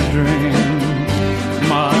to dream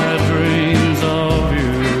my dreams of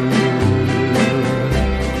you.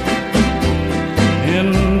 In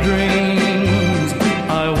dreams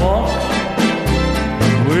I walk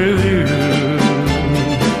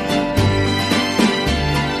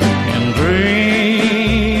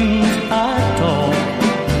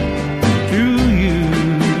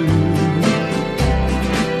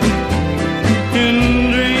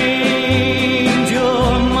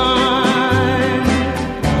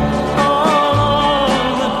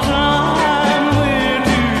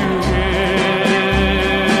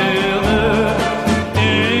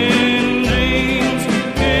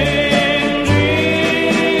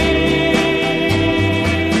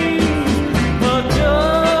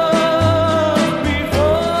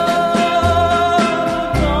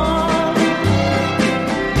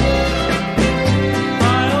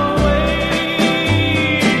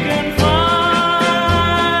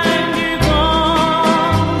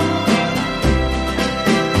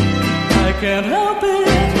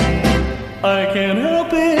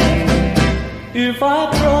if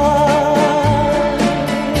I tried.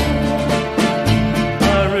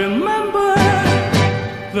 I remember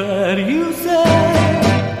that you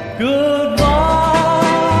said goodbye.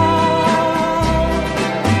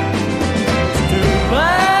 It's too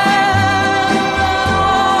bad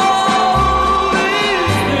all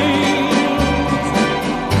these things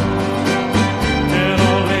can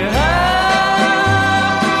only happen in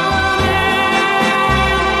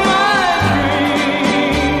my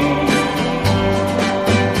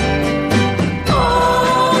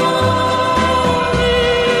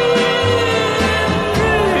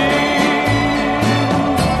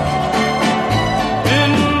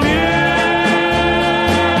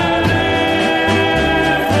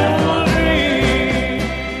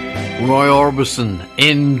Roy Orbison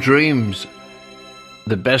in Dreams.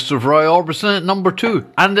 The best of Roy Orbison at number 2.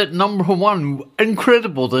 And at number 1,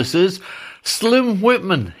 incredible this is, Slim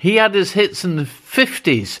Whitman. He had his hits in the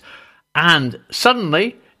 50s. And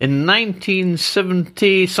suddenly, in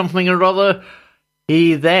 1970 something or other,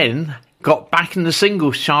 he then got back in the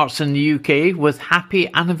singles charts in the UK with Happy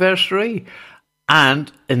Anniversary.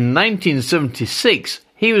 And in 1976,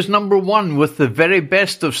 he was number 1 with The Very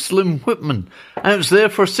Best of Slim Whitman. And it was there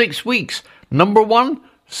for 6 weeks. Number 1,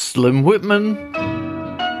 Slim Whitman.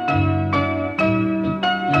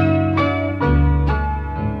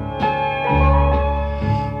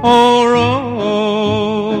 Oh,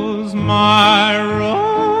 Rose, my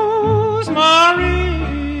Rosemary.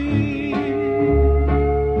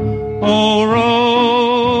 Oh,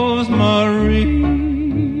 Rosemary,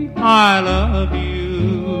 I love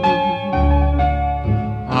you.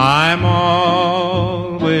 I'm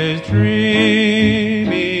always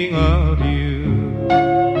dreaming of you.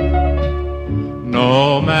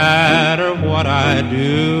 No matter what I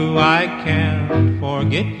do, I can't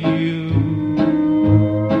forget you.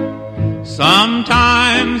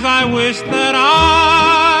 Sometimes I wish that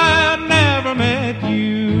I never met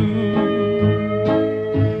you.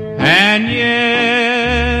 And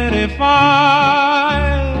yet if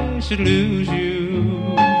I should lose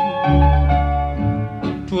you,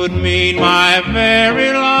 'twould mean my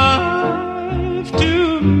very life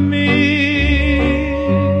to me.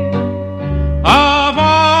 Of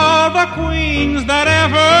all the queens that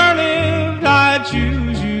ever lived, I'd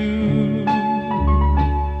choose you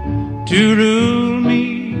to rule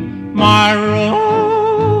me, my Rosemary.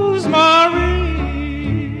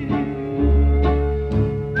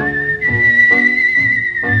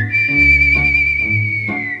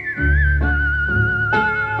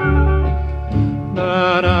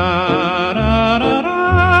 Da da da da da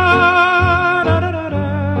da da da da.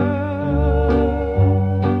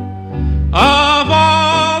 Of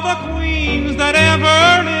all the queens that ever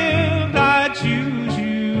lived, I'd choose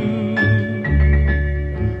you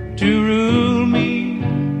to rule me,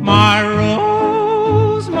 my Rosemary.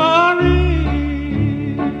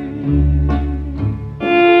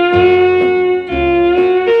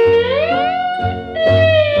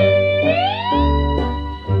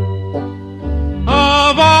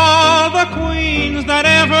 Of all the queens that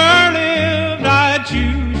ever lived, I'd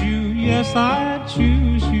choose you, yes, I'd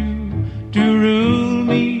choose you to rule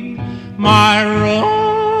me, my Rosemary.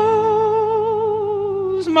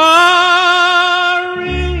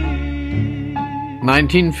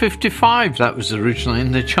 1955, that was originally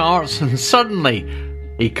in the charts, and suddenly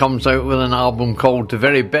he comes out with an album called The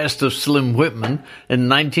Very Best of Slim Whitman in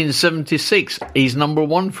 1976. He's number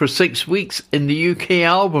 1 for 6 weeks in the UK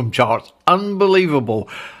album charts. Unbelievable.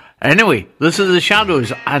 Anyway, this is The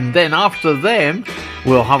Shadows, and then after them,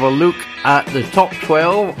 we'll have a look at the top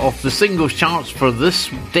 12 of the singles charts for this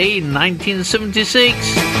day, 1976.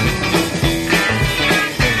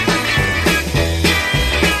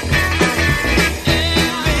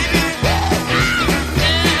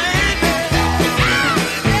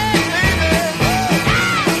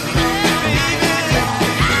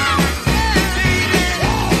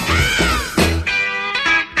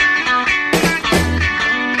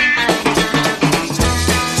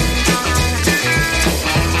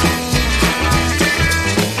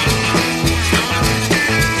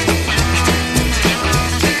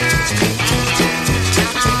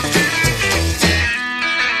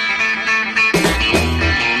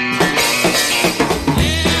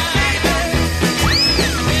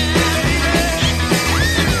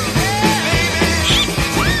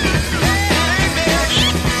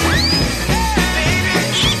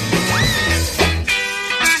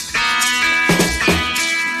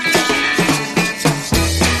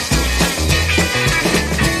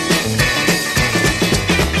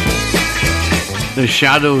 The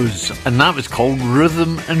Shadows, and that was called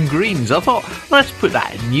Rhythm and Greens. I thought, let's put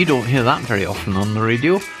that in. You don't hear that very often on the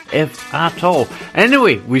radio, if at all.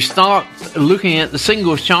 Anyway, we start looking at the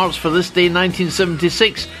singles charts for this day,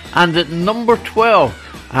 1976, and at number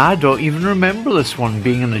 12, I don't even remember this one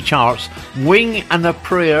being in the charts, Wing and a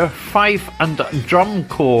Prayer, Fife and Drum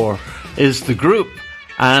Corps is the group,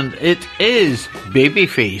 and it is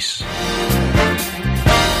Babyface.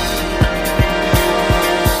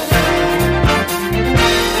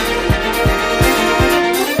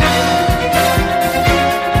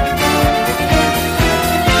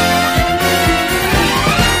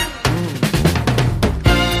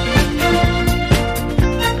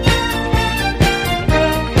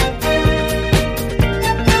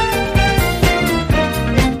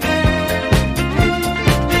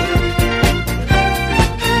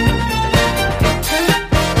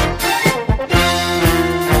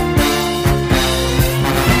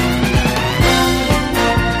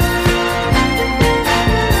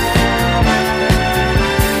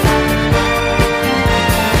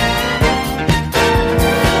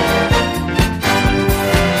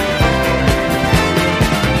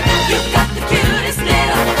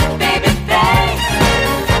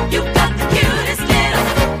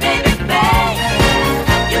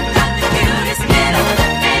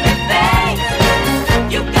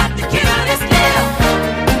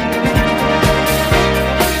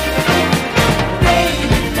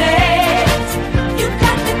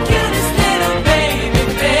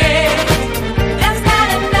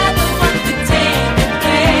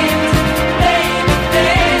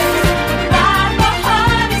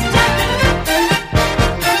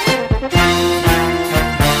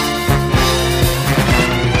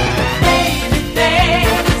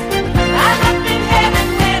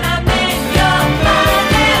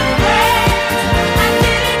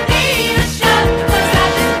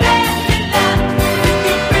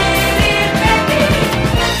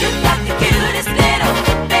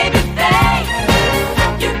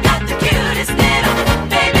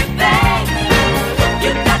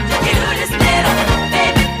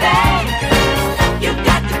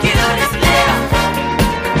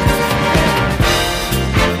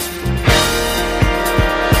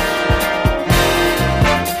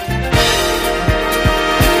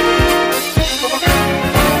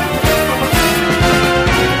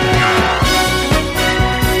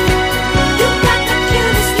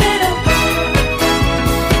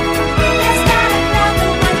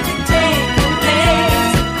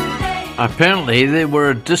 Apparently they were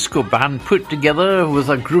a disco band put together with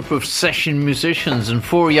a group of session musicians and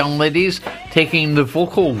 4 young ladies taking the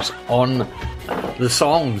vocals on the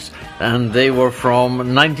songs, and they were from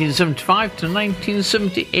 1975 to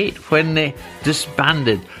 1978 when they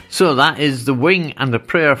disbanded. So that is the Wing and the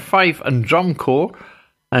Prayer, Fife and Drum Corps,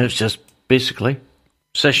 and it's just basically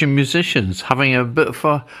session musicians having a bit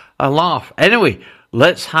of a laugh. Anyway,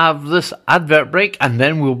 let's have this advert break, and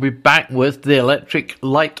then we'll be back with the Electric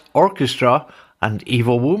Light Orchestra and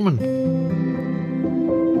Evil Woman.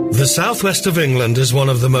 The southwest of England is one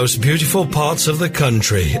of the most beautiful parts of the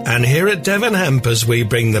country, and here at Devon Hampers we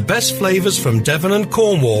bring the best flavours from Devon and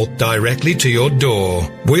Cornwall directly to your door.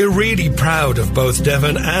 We're really proud of both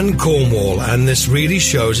Devon and Cornwall, and this really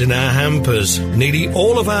shows in our hampers. Nearly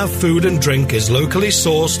all of our food and drink is locally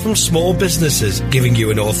sourced from small businesses, giving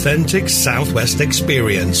you an authentic southwest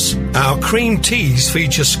experience. Our cream teas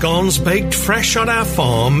feature scones baked fresh on our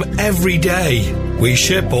farm every day. We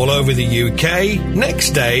ship all over the UK,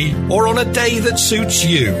 next day, or on a day that suits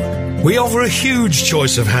you. We offer a huge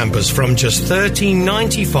choice of hampers from just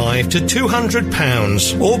 $13.95 to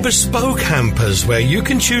 £200, or bespoke hampers where you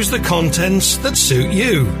can choose the contents that suit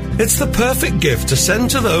you. It's the perfect gift to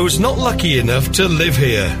send to those not lucky enough to live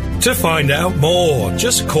here. To find out more,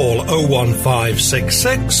 just call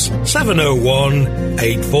 01566 701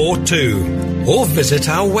 842 or visit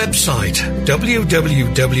our website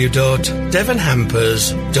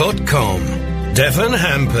www.devonhampers.com. Devon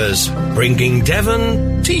Hampers, bringing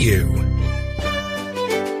Devon to you.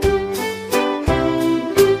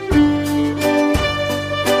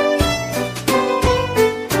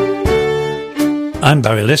 I'm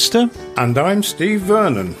Barry Lister. And I'm Steve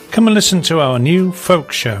Vernon. Come and listen to our new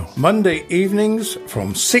folk show. Monday evenings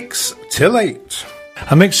from 6 till 8.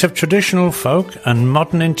 A mix of traditional folk and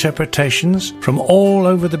modern interpretations from all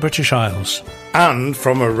over the British Isles. And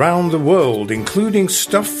from around the world, including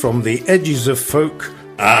stuff from the edges of folk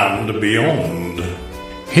and beyond.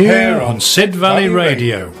 Here on Sid Valley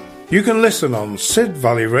Radio. You can listen on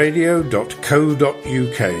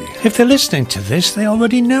sidvalleyradio.co.uk. If they're listening to this, they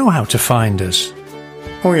already know how to find us.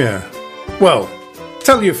 Oh yeah. Well,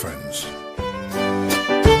 tell your friends.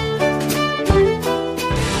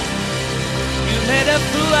 they're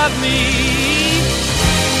full of me,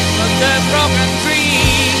 but their broken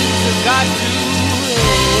dreams have got to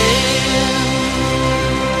end.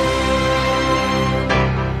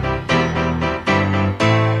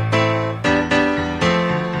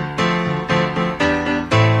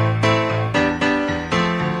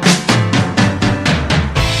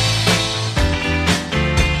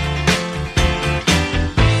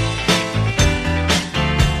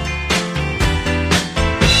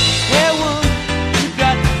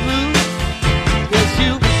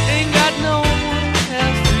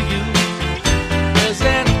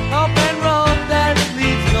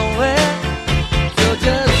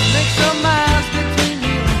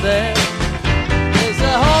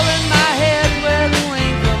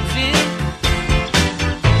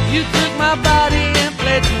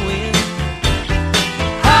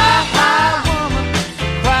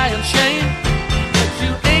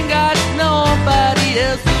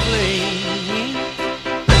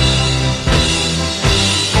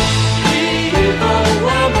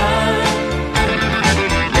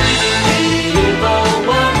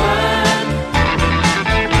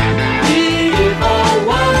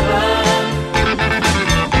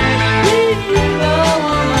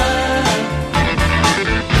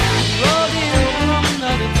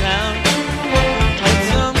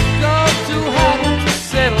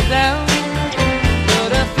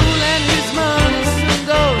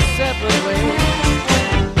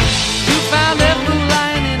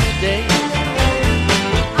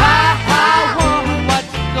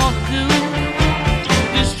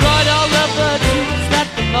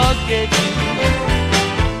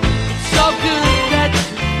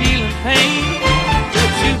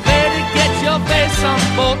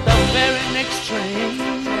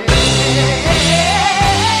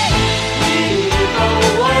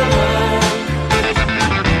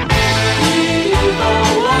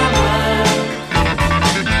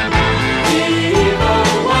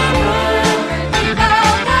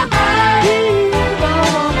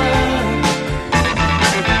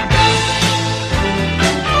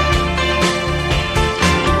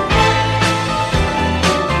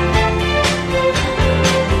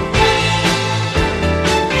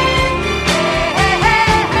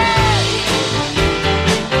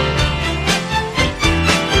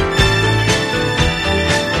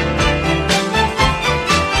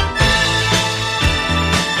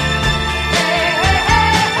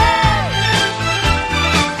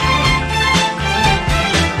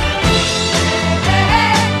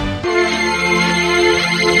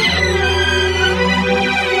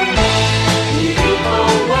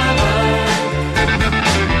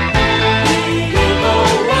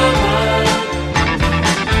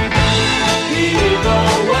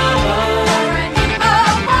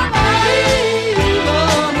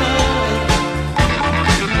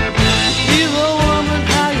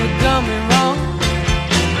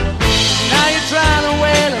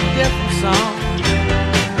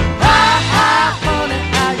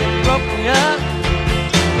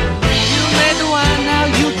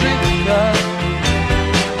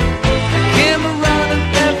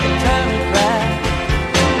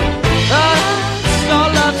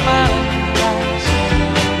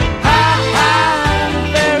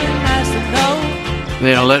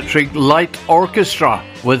 The Electric Light Orchestra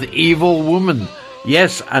with Evil Woman.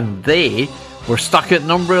 Yes, and they were stuck at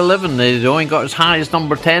number 11. They'd only got as high as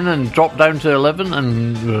number 10 and dropped down to 11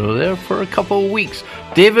 and were there for a couple of weeks.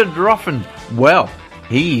 David Ruffin, well,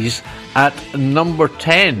 he's at number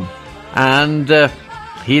 10 and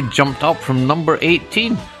he had jumped up from number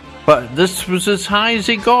 18. But this was as high as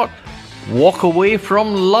he got. Walk Away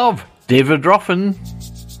From Love, David Ruffin.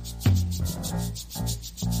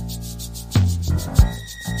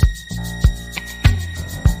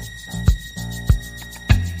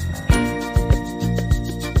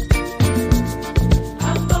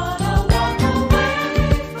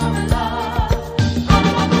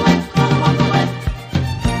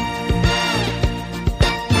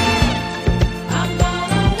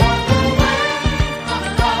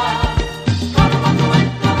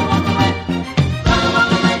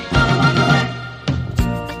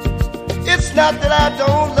 Not that I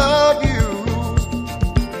don't love you,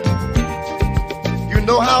 you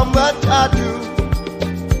know how much I do.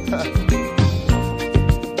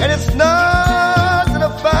 And it's not that I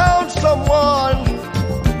found someone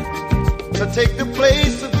to take the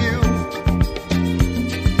place of you.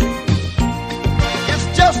 It's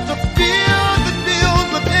just a fear that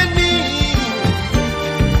builds within me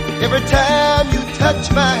every time you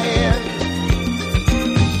touch my hand,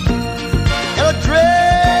 and a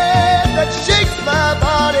dread that shakes my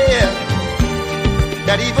body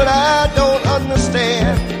that even I don't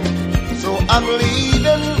understand. So I'm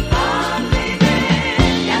leaving.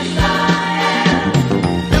 Yes, I am.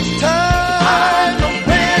 This time I'm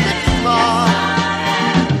playing it smart.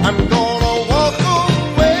 I'm gonna walk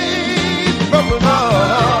away from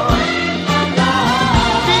love.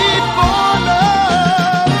 Before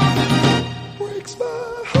love breaks my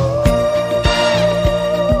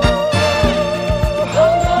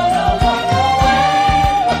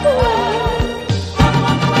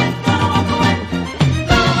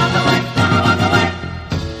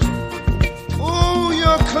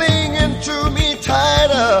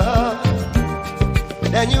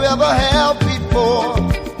than you ever have before.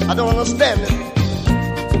 I don't understand it,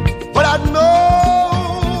 but I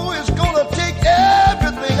know it's gonna take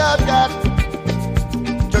everything I've got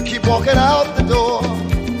to keep walking out the door.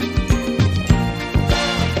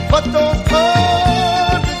 But those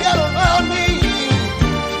birds that got around me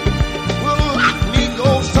will let me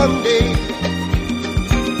go someday,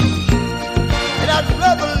 and I'd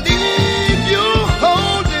rather leave you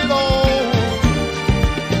holding on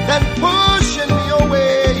than pushing me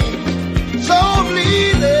away. So I'm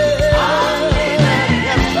leaving.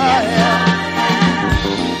 Yes, I am.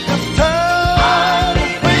 This time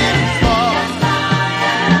I'm playing smart.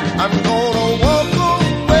 I'm gonna walk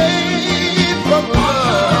away from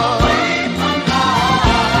love.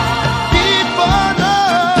 Before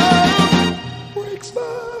love breaks my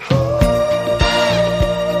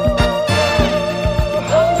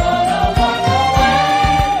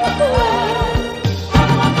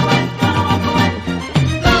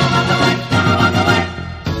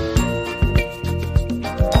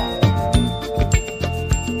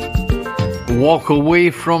Walk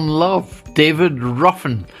Away from Love, David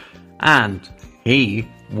Ruffin, and he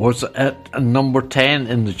was at number 10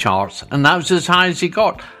 in the charts, and that was as high as he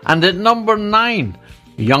got. And at number 9,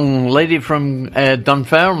 a young lady from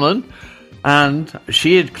Dunfermline, and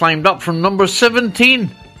she had climbed up from number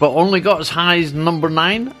 17, but only got as high as number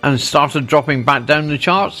 9 and started dropping back down the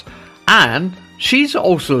charts. And she's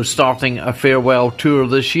also starting a farewell tour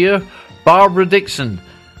this year, Barbara Dixon,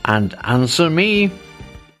 and Answer Me.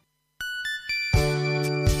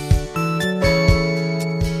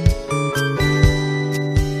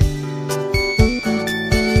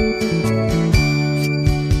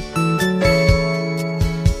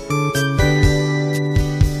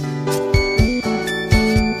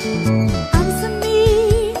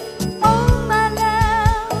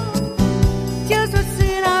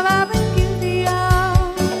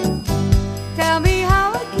 Tell me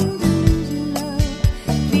how I can lose your love.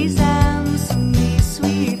 Please answer me.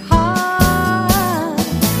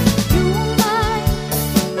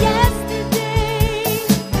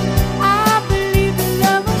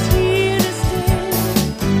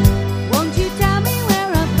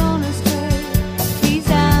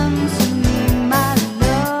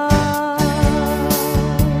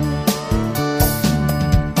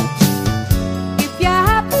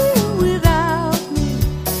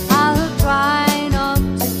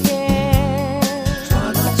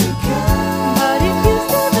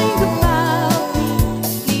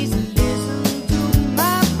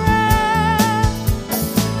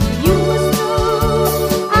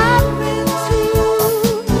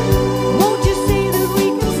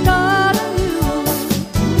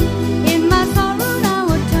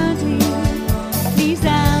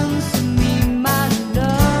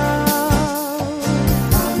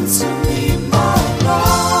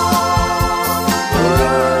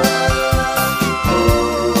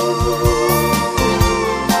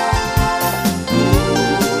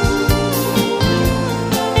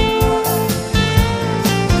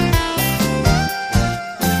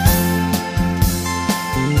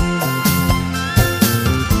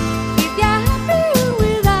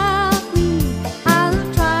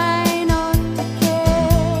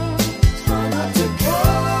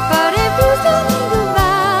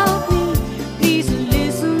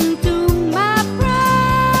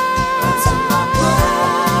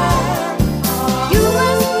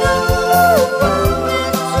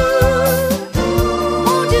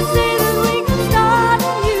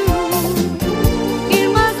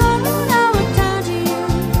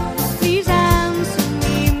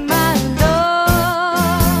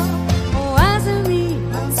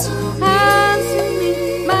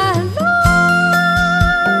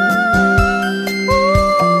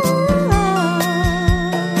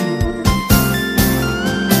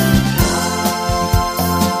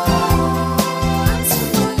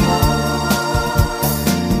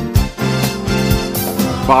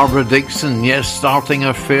 Barbara Dixon, yes, starting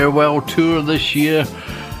a farewell tour this year.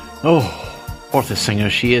 Oh, what a singer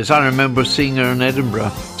she is. I remember seeing her in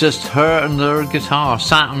Edinburgh, just her and her guitar,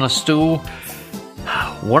 sat on a stool.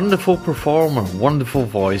 Wonderful performer, wonderful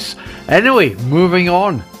voice. Anyway, moving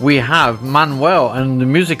on, we have Manuel and the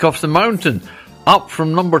Music of the Mountain, up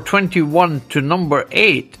from number 21 to number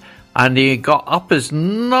 8, and he got up as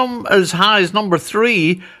high as number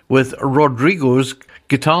 3 with Rodrigo's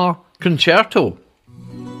Guitar Concerto.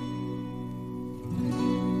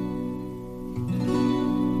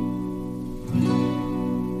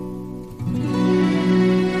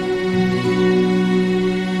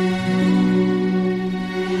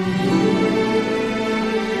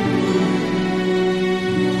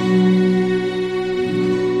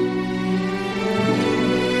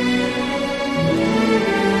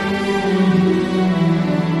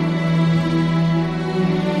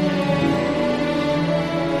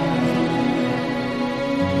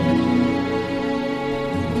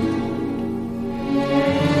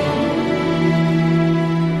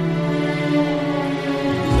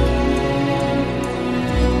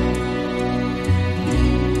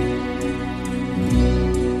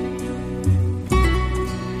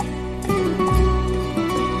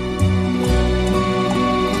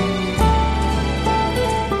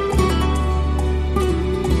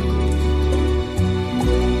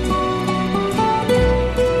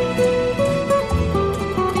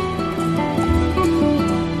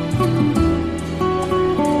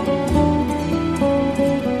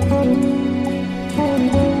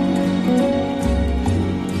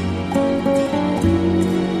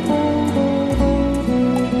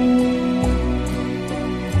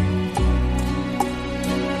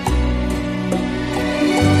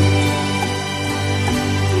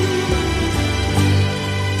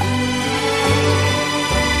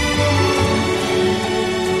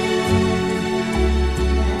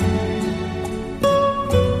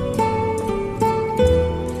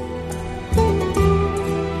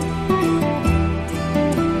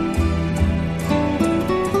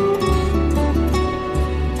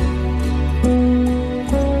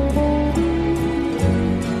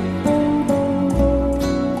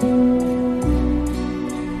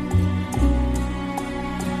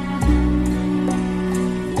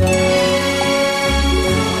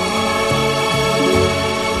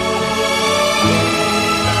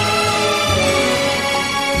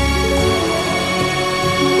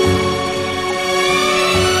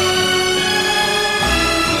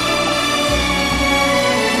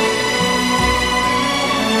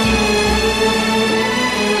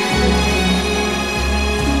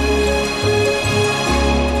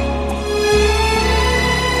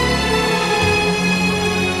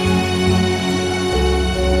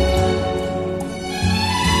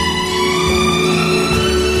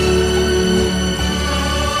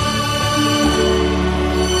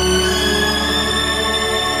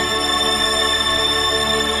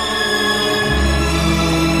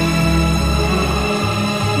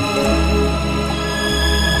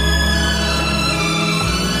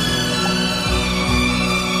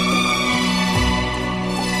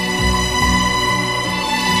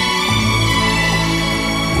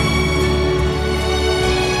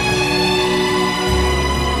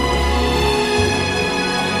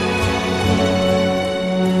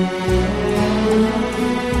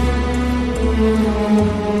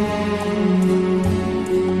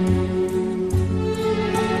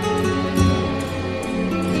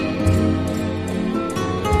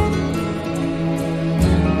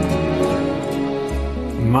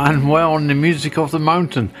 Manuel and the Music of the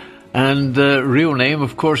Mountain, and the real name,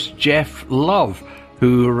 of course, Jeff Love,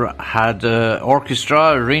 who had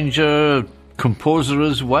orchestra, arranger, composer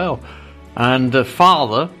as well, and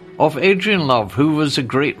father of Adrian Love, who was a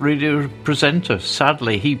great radio presenter.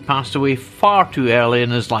 Sadly, he passed away far too early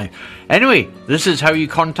in his life. Anyway, this is how you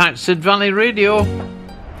contact Sid Valley Radio.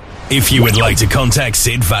 If you would like to contact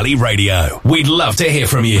Sid Valley Radio, we'd love to hear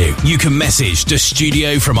from you. You can message the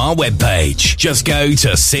studio from our webpage. Just go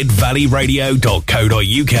to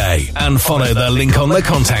sidvalleyradio.co.uk and follow the link on the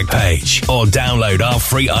contact page, or download our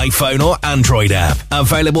free iPhone or Android app,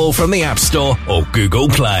 available from the App Store or Google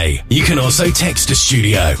Play. You can also text the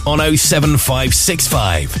studio on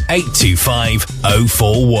 07565 825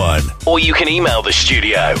 041, or you can email the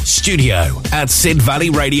studio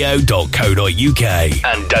 @sidvalleyradio.co.uk.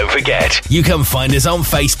 And don't forget, you can find us on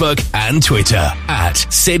Facebook and Twitter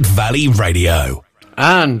 @Sid Valley Radio.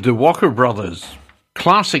 And the Walker Brothers,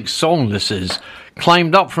 classic song this is,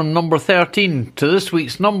 climbed up from number 13 to this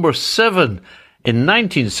week's number 7 in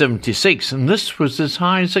 1976, and this was as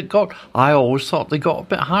high as it got. I always thought they got a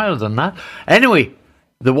bit higher than that. Anyway,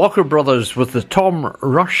 the Walker Brothers with the Tom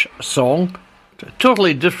Rush song,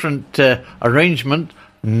 totally different arrangement,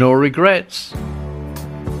 No Regrets.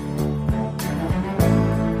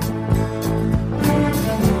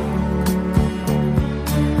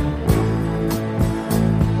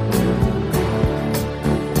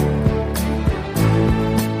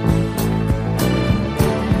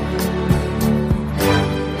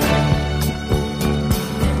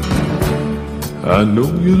 I know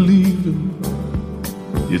you're leaving,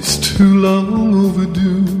 it's too long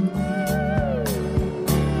overdue.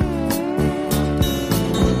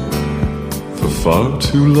 For far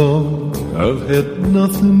too long I've had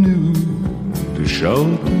nothing new to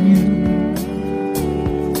shout to you.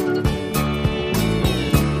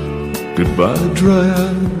 Goodbye, dry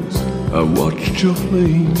eyes, I watched your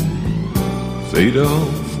plane fade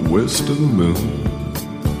off west of the moon,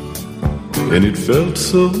 and it felt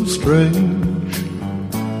so strange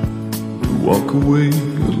to walk away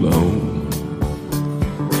alone.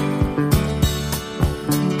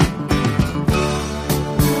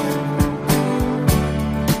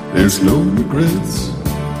 There's no regrets,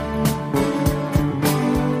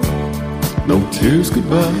 no tears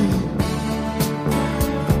goodbye.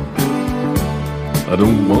 I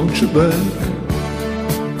don't want you back.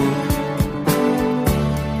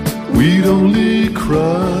 We'd only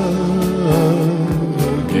cry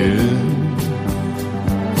again.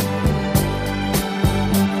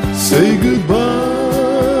 Say goodbye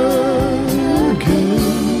again.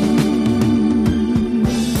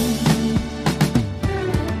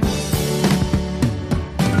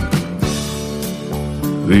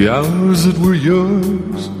 The hours that were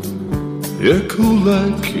yours echo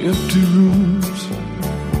like empty rooms.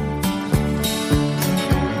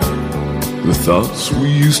 The thoughts we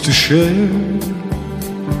used to share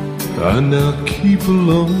I now keep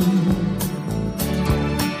alone.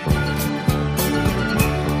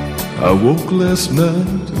 I woke last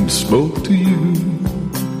night and spoke to you,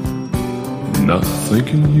 not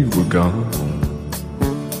thinking you were gone,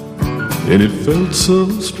 and it felt so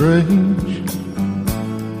strange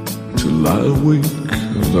to lie awake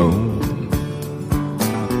alone.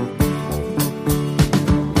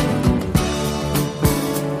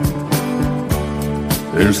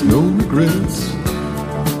 There's no regrets,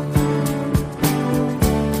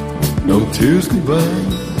 no tears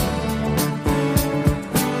goodbye.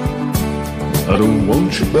 I don't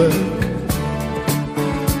want you back.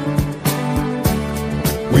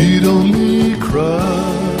 We'd only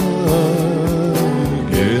cry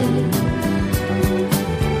again.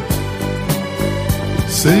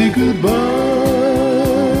 Say goodbye.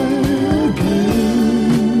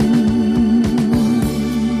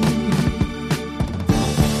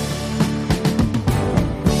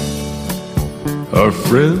 Our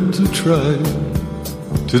friends are trying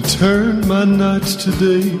to turn my nights to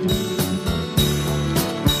day.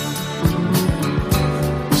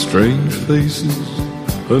 Strange faces,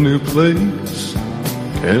 a new place,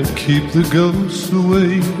 can't keep the ghosts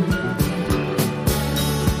away.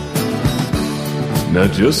 Now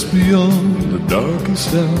just beyond the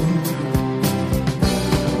darkest hour,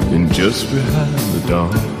 and just behind the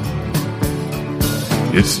dawn,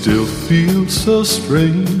 it still feels so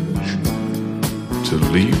strange to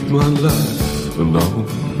leave my life alone.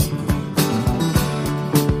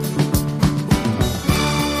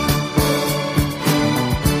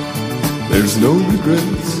 There's no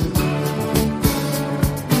regrets,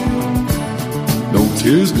 no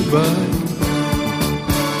tears goodbye.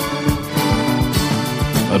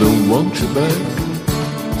 I don't want you back.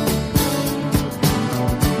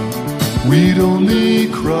 We'd only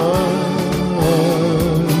cry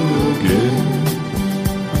again.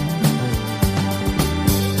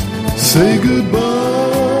 Say goodbye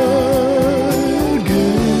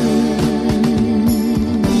again.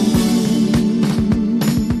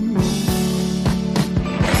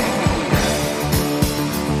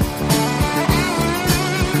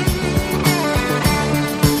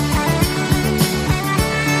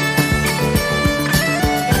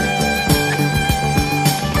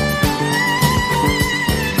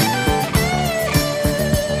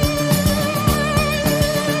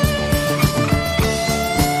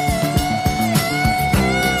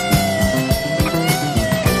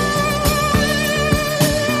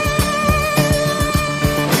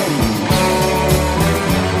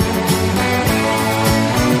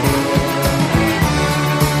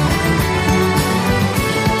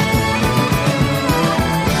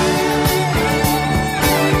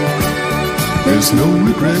 There's no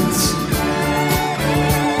regrets,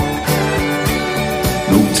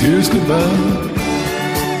 no tears goodbye.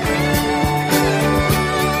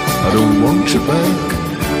 I don't want you back.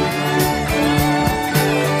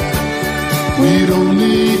 We'd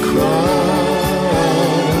only cry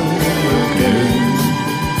again.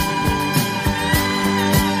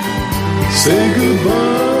 Say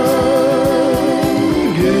goodbye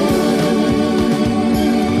again.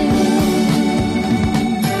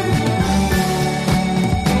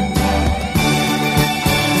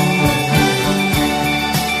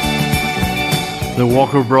 The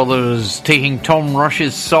Walker Brothers taking Tom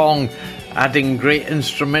Rush's song adding great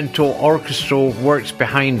instrumental orchestral works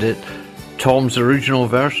behind it. Tom's original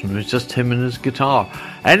version was just him and his guitar.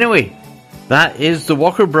 Anyway, that is the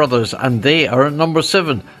Walker Brothers, and they are at number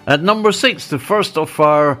 7. At number 6, the first of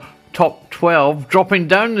our top 12, dropping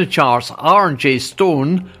down the charts, R&J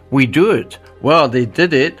Stone, We Do It. Well, they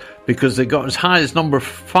did it because they got as high as number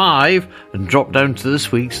 5 and dropped down to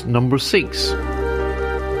this week's number 6.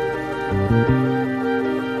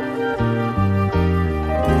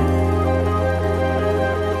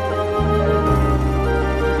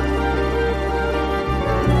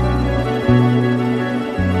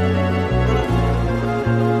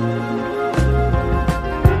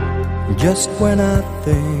 Just when I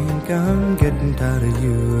think I'm getting tired of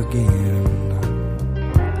you again,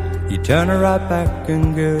 you turn her right back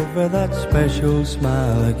and give her that special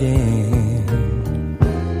smile again.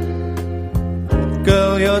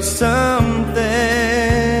 Girl, you're something.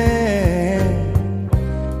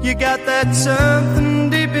 You got that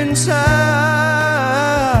something deep inside,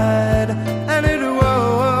 and it won't,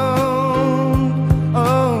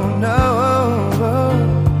 oh no,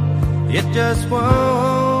 it just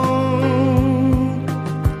won't.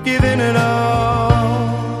 Giving it all,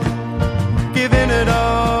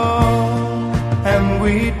 and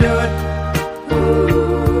we do it.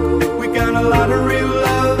 We got a lot of real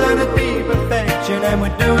love and a deep affection, and we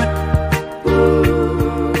do it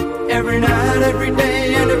every night, every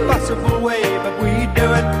day, in a possible way, but we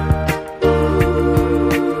do it.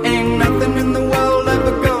 Ain't nothing in the world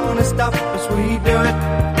ever gonna stop us, we do it.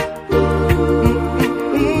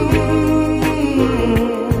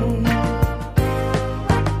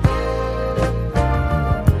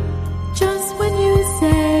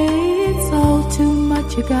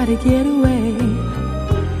 You gotta get away.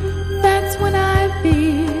 That's when I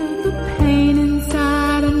feel the pain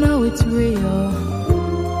inside. I know it's real,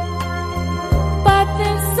 but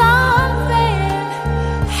there's something,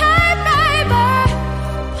 hey baby,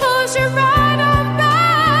 pulls you right on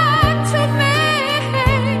back to me,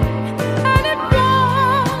 and it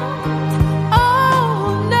won't,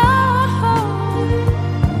 oh no,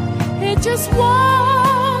 it just won't.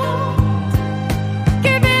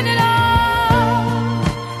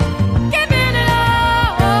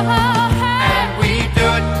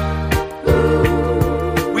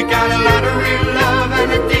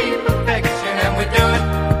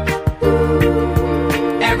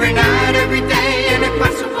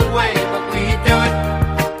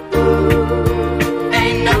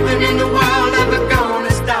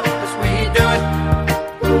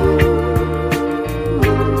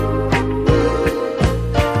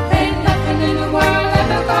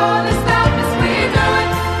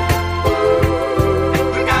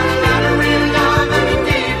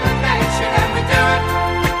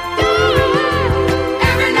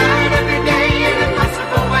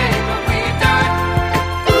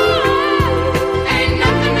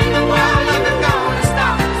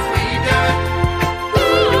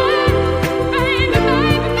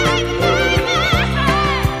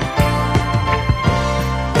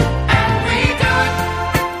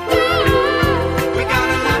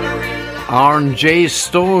 R&J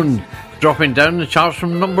Stone dropping down the charts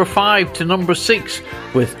from number 5 to number 6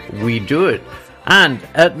 with We Do It. And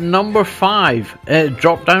at number 5, it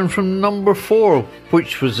dropped down from number 4,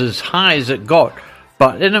 which was as high as it got.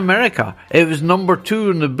 But in America, it was number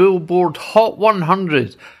 2 in the Billboard Hot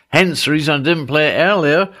 100. Hence the reason I didn't play it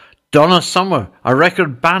earlier. Donna Summer, a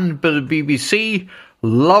record banned by the BBC.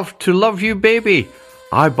 Love to Love You Baby.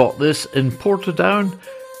 I bought this in Portadown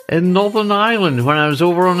in Northern Ireland when I was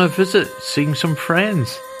over on a visit, seeing some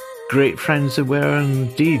friends. Great friends they were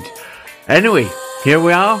indeed. Anyway, here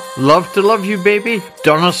we are. Love to Love You Baby,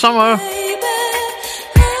 Donna Summer.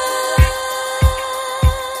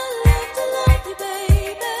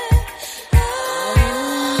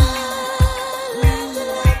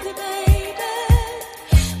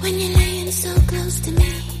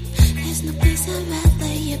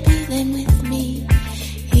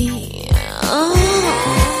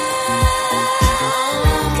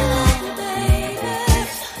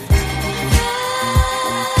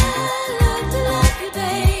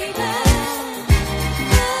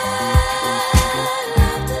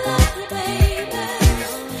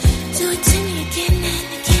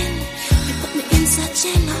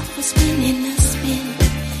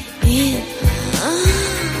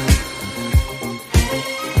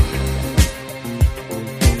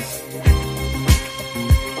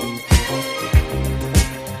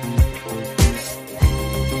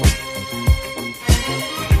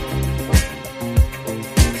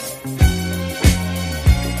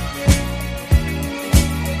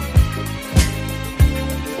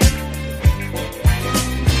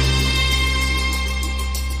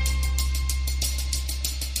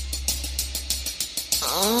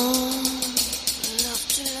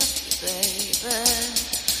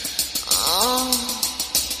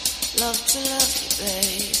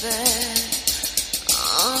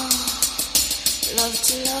 love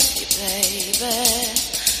to love you, baby.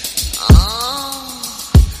 Oh,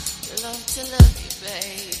 love to love you,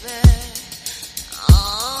 baby.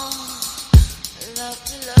 Oh, love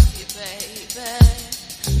to love you, baby.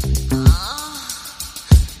 Oh,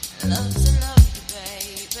 love to love you, baby. Oh, love to love you,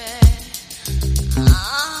 baby.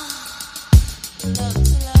 Oh, love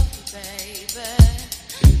to love you, baby. Oh,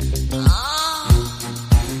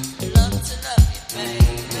 love to love you,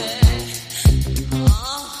 baby.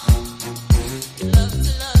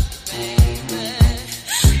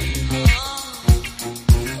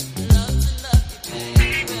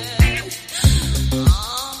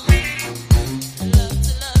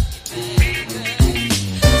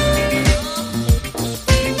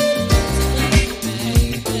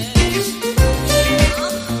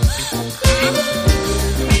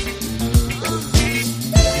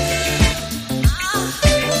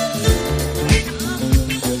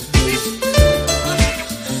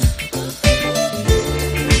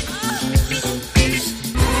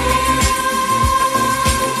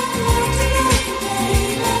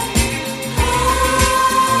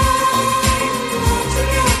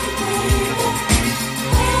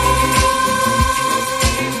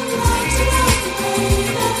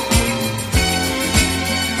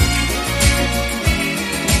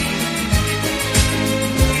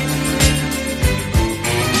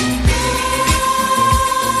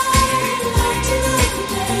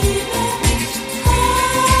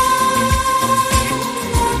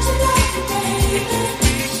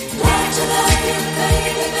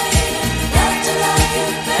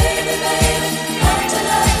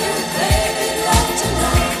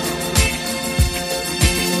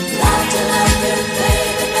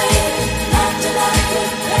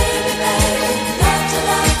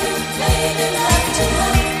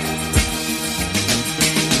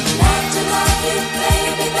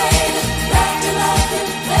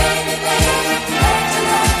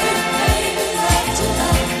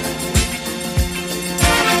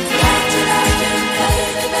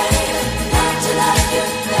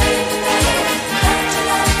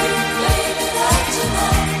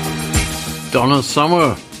 Donna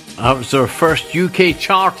Summer. That was her first UK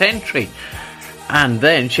chart entry. And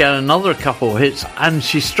then she had another couple of hits, and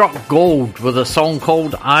she struck gold with a song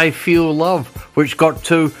called I Feel Love, which got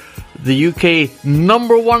to the UK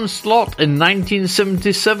number one slot in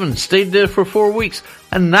 1977. Stayed there for 4 weeks,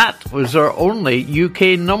 and that was her only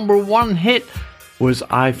UK number one hit, was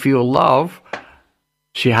I Feel Love.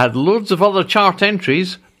 She had loads of other chart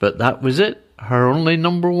entries, but that was it, her only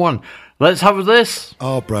number one. Let's have this.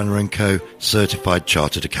 R. Branner & Co. Certified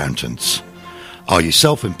Chartered Accountants. Are you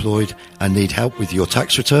self-employed and need help with your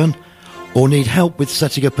tax return? Or need help with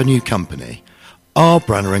setting up a new company? R.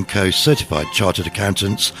 Branner & Co. Certified Chartered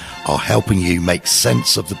Accountants are helping you make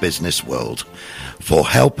sense of the business world. For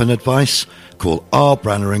help and advice, call R.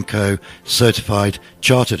 Branner & Co. Certified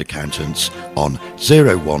Chartered Accountants on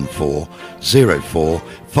 014 04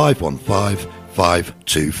 515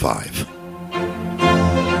 525.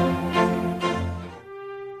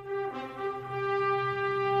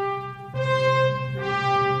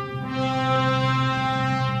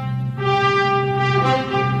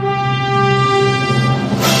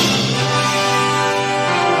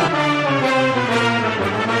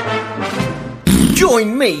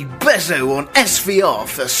 Join me, Bezzo, on SVR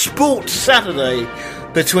for Sports Saturday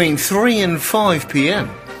between 3 and 5 p.m.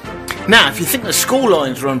 Now, if you think the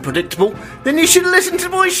scorelines are unpredictable, then you should listen to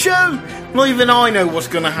my show. Not even I know what's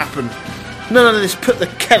going to happen. None of this put the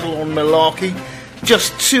kettle on malarkey.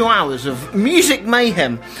 Just 2 hours of music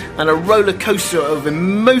mayhem and a roller coaster of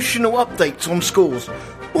emotional updates on scores.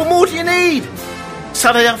 What more do you need?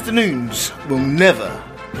 Saturday afternoons will never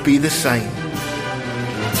be the same.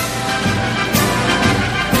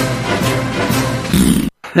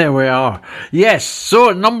 There we are. Yes, so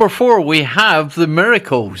at number 4 we have The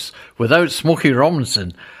Miracles without Smokey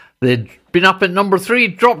Robinson. They'd been up at number 3,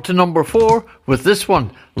 dropped to number 4 with this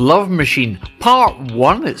one, Love Machine. Part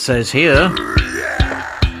 1, it says here.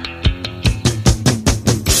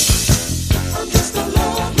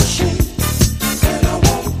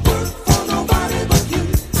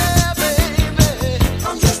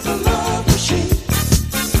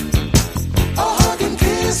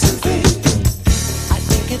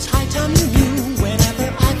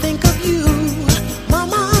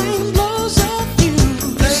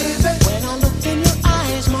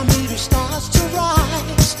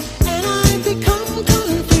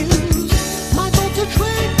 My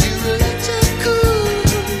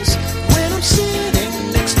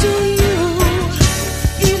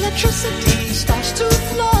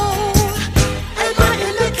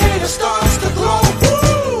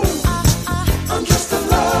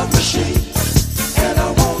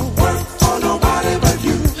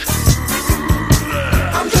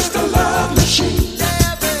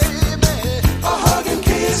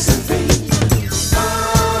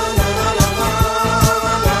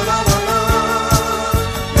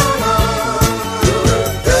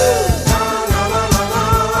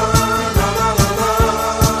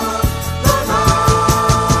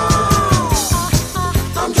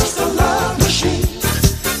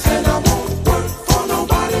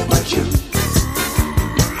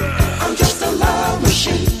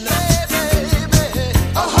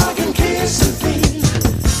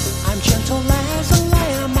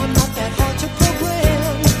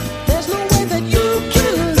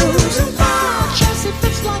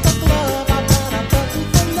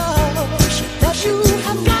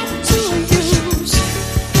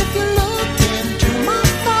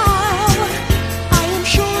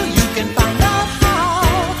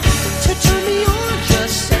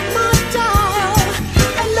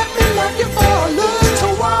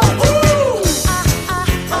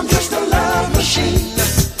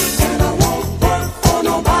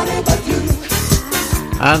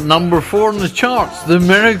At number 4 in the charts, The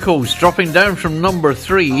Miracles dropping down from number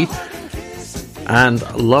 3. And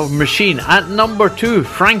Love Machine. At number 2,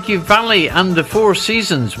 Frankie Valli and the Four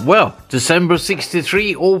Seasons. Well, December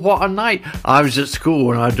 63, oh what a night. I was at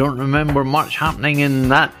school and I don't remember much happening in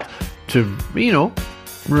that to,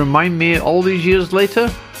 remind me all these years later.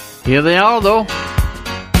 Here they are though.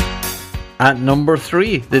 At number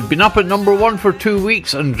 3, they'd been up at number 1 for 2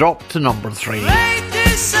 weeks and dropped to number 3. Late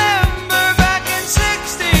December back in 63.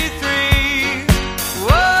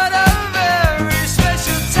 What a very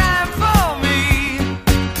special time for me,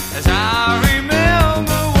 as I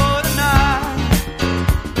remember what a night.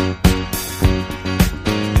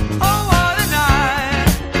 Oh, what a night.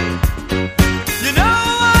 You know,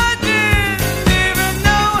 I didn't even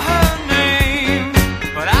know her name,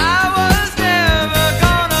 but I was never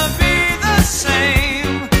gonna be the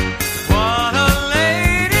same. What a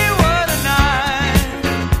lady, what a night.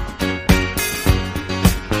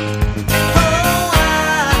 Oh,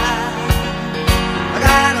 I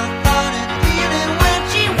got a funny feeling when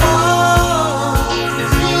she walks in the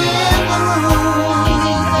room.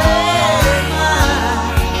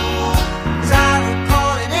 As I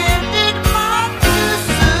recall, it ended much too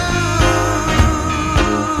soon.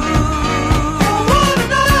 What a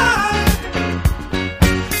night.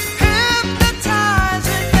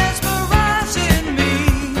 Hypnotizing, mesmerizing me.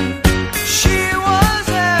 She was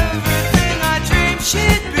everything I dreamed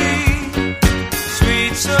she'd be.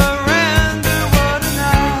 Sweet surrender, what a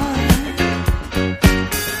night.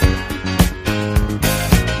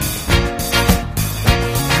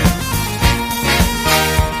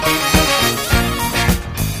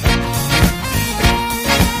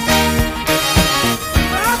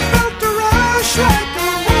 I felt a rush like a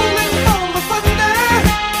rolling ball of thunder,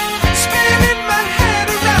 spinning my head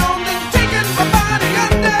around and taking my body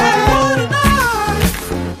under. What a night.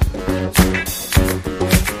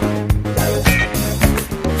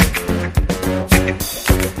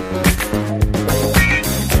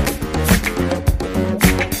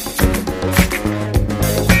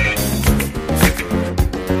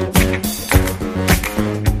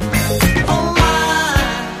 Oh, I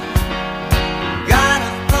got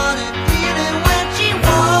a funny feeling when she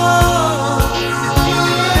walks in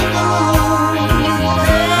the room.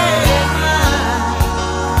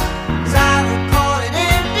 As I recall, it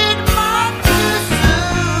ended much too soon.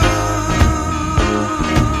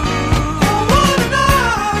 What a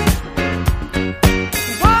night.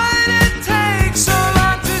 Why did it take so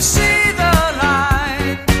long to see the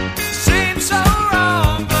light? Seemed so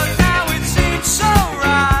wrong, but now it seems so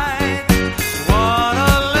right. What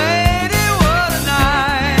a lady, what a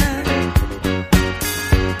night.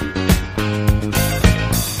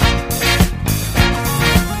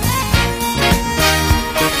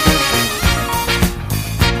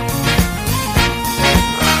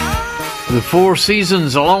 The Four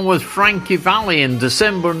Seasons, along with Frankie Valli in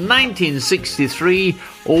December 1963.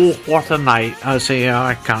 Oh, what a night. I say,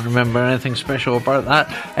 I can't remember anything special about that.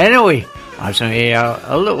 Anyway, I was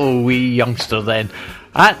a little wee youngster then.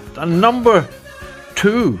 At number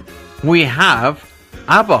 2, we have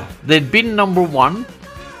ABBA. They'd been number 1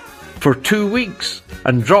 for 2 weeks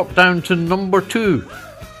and dropped down to number 2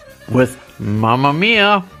 with Mamma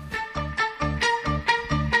Mia.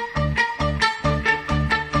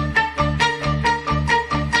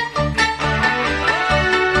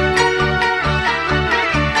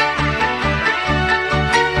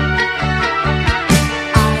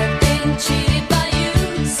 I've been cheated by you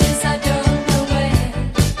since I don't know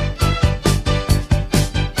when.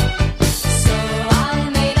 So I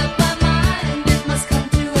made up my mind it must come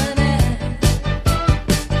to an end.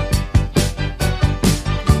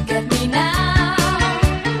 Look at me now.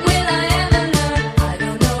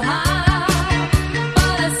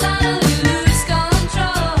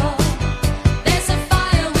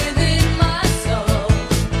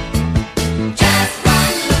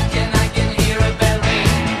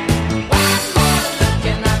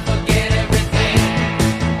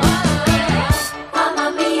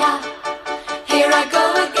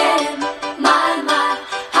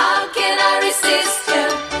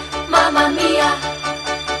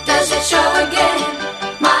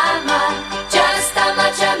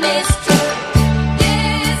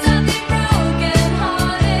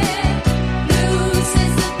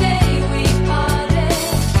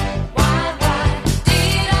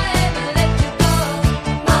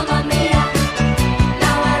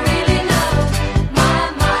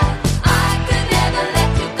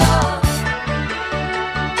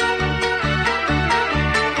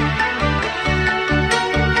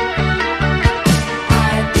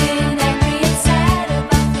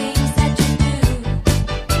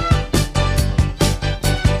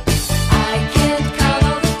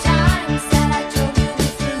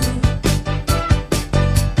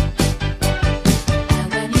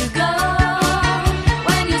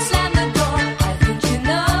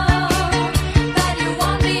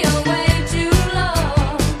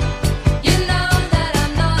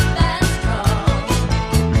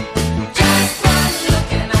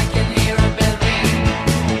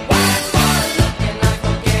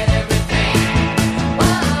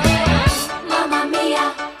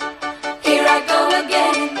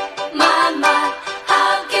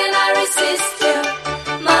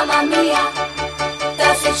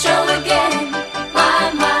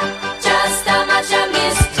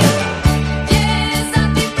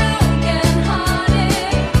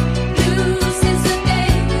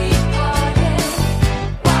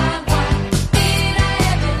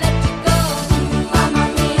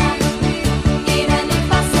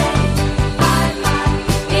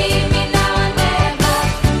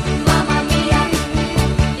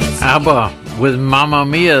 ABBA with Mamma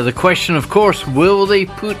Mia. The question, of course, will they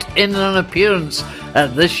put in an appearance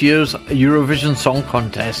at this year's Eurovision Song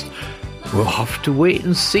Contest? We'll have to wait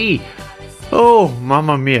and see. Oh,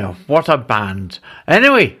 Mamma Mia, what a band.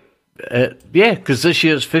 Anyway, yeah, because this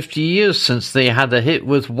year it's 50 years since they had a hit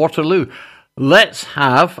with Waterloo. Let's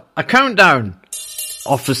have a countdown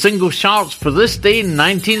of the single charts for this day in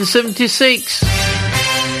 1976.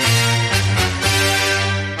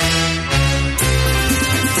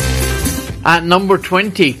 At number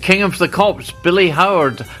 20, King of the Cops, Billy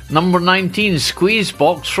Howard. Number 19, Squeeze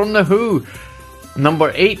Box from The Who.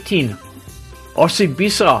 Number 18, Ossie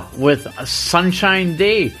Bisa with Sunshine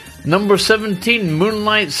Day. Number 17,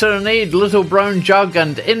 Moonlight Serenade, Little Brown Jug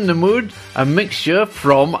and In the Mood, a mixture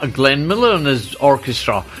from Glenn Miller and his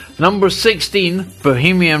orchestra. Number 16,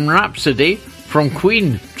 Bohemian Rhapsody from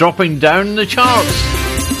Queen, dropping down the charts.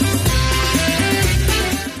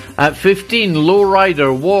 At 15,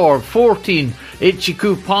 Lowrider, War. 14,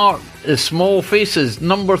 Ichiku Park, Small Faces.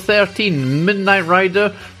 Number 13, Midnight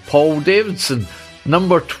Rider, Paul Davidson.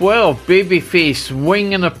 Number 12, Babyface,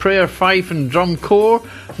 Wing and a Prayer, Fife and Drum Corps.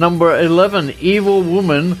 Number 11, Evil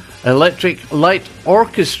Woman, Electric Light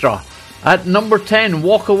Orchestra. At number 10,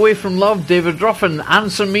 Walk Away from Love, David Ruffin.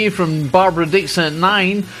 Answer Me from Barbara Dixon at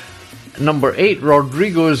 9. Number 8,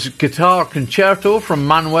 Rodrigo's Guitar Concerto from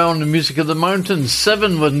Manuel and the Music of the Mountains.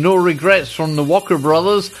 7, With No Regrets from the Walker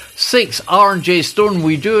Brothers. 6, R&J Stone,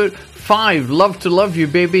 We Do It. 5, Love to Love You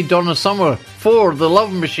Baby, Donna Summer. 4, The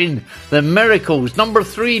Love Machine, The Miracles. Number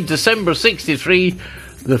 3, December 63,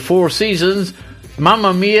 The Four Seasons.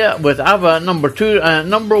 Mamma Mia with ABBA at number 2. And at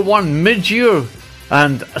number 1, Mid-Year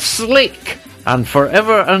and Slick and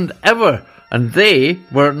Forever and Ever. And they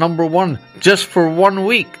were at number 1 just for 1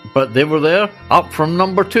 week, but they were there, up from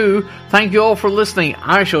number 2. Thank you all for listening.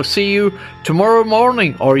 I shall see you tomorrow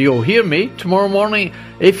morning, or you'll hear me tomorrow morning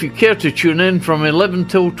if you care to tune in from 11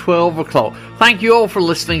 till 12 o'clock. Thank you all for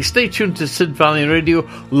listening. Stay tuned to Sid Valley Radio.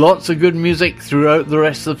 Lots of good music throughout the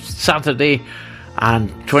rest of Saturday,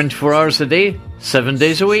 and 24 hours a day, 7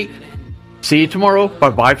 days a week. See you tomorrow.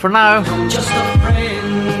 Bye-bye for now. Just a friend.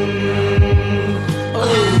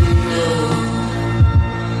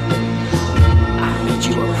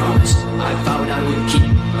 I vowed I would keep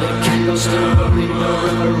the candle stirring, the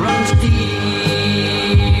river runs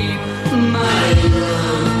deep, my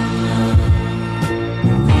love.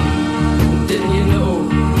 Didn't you know,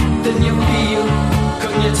 didn't you feel,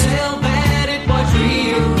 couldn't you tell that it was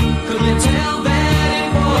real, couldn't you tell that it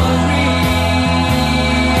was real?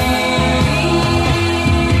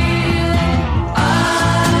 I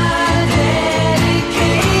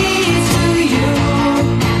dedicate to you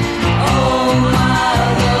all my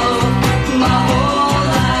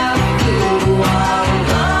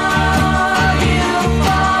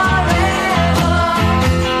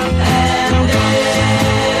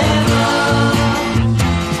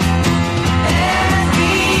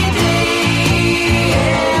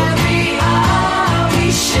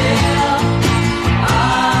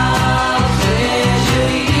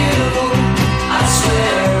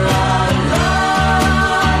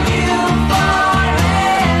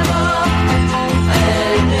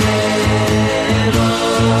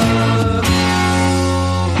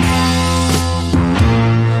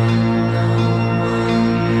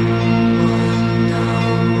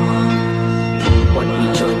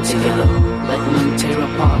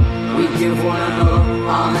give one another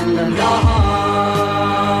our hand and our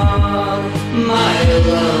heart, my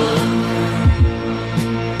love.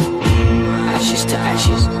 Ashes to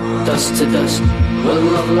ashes, dust to dust, will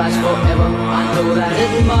love last forever? I know that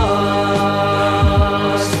it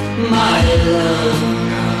must, my love.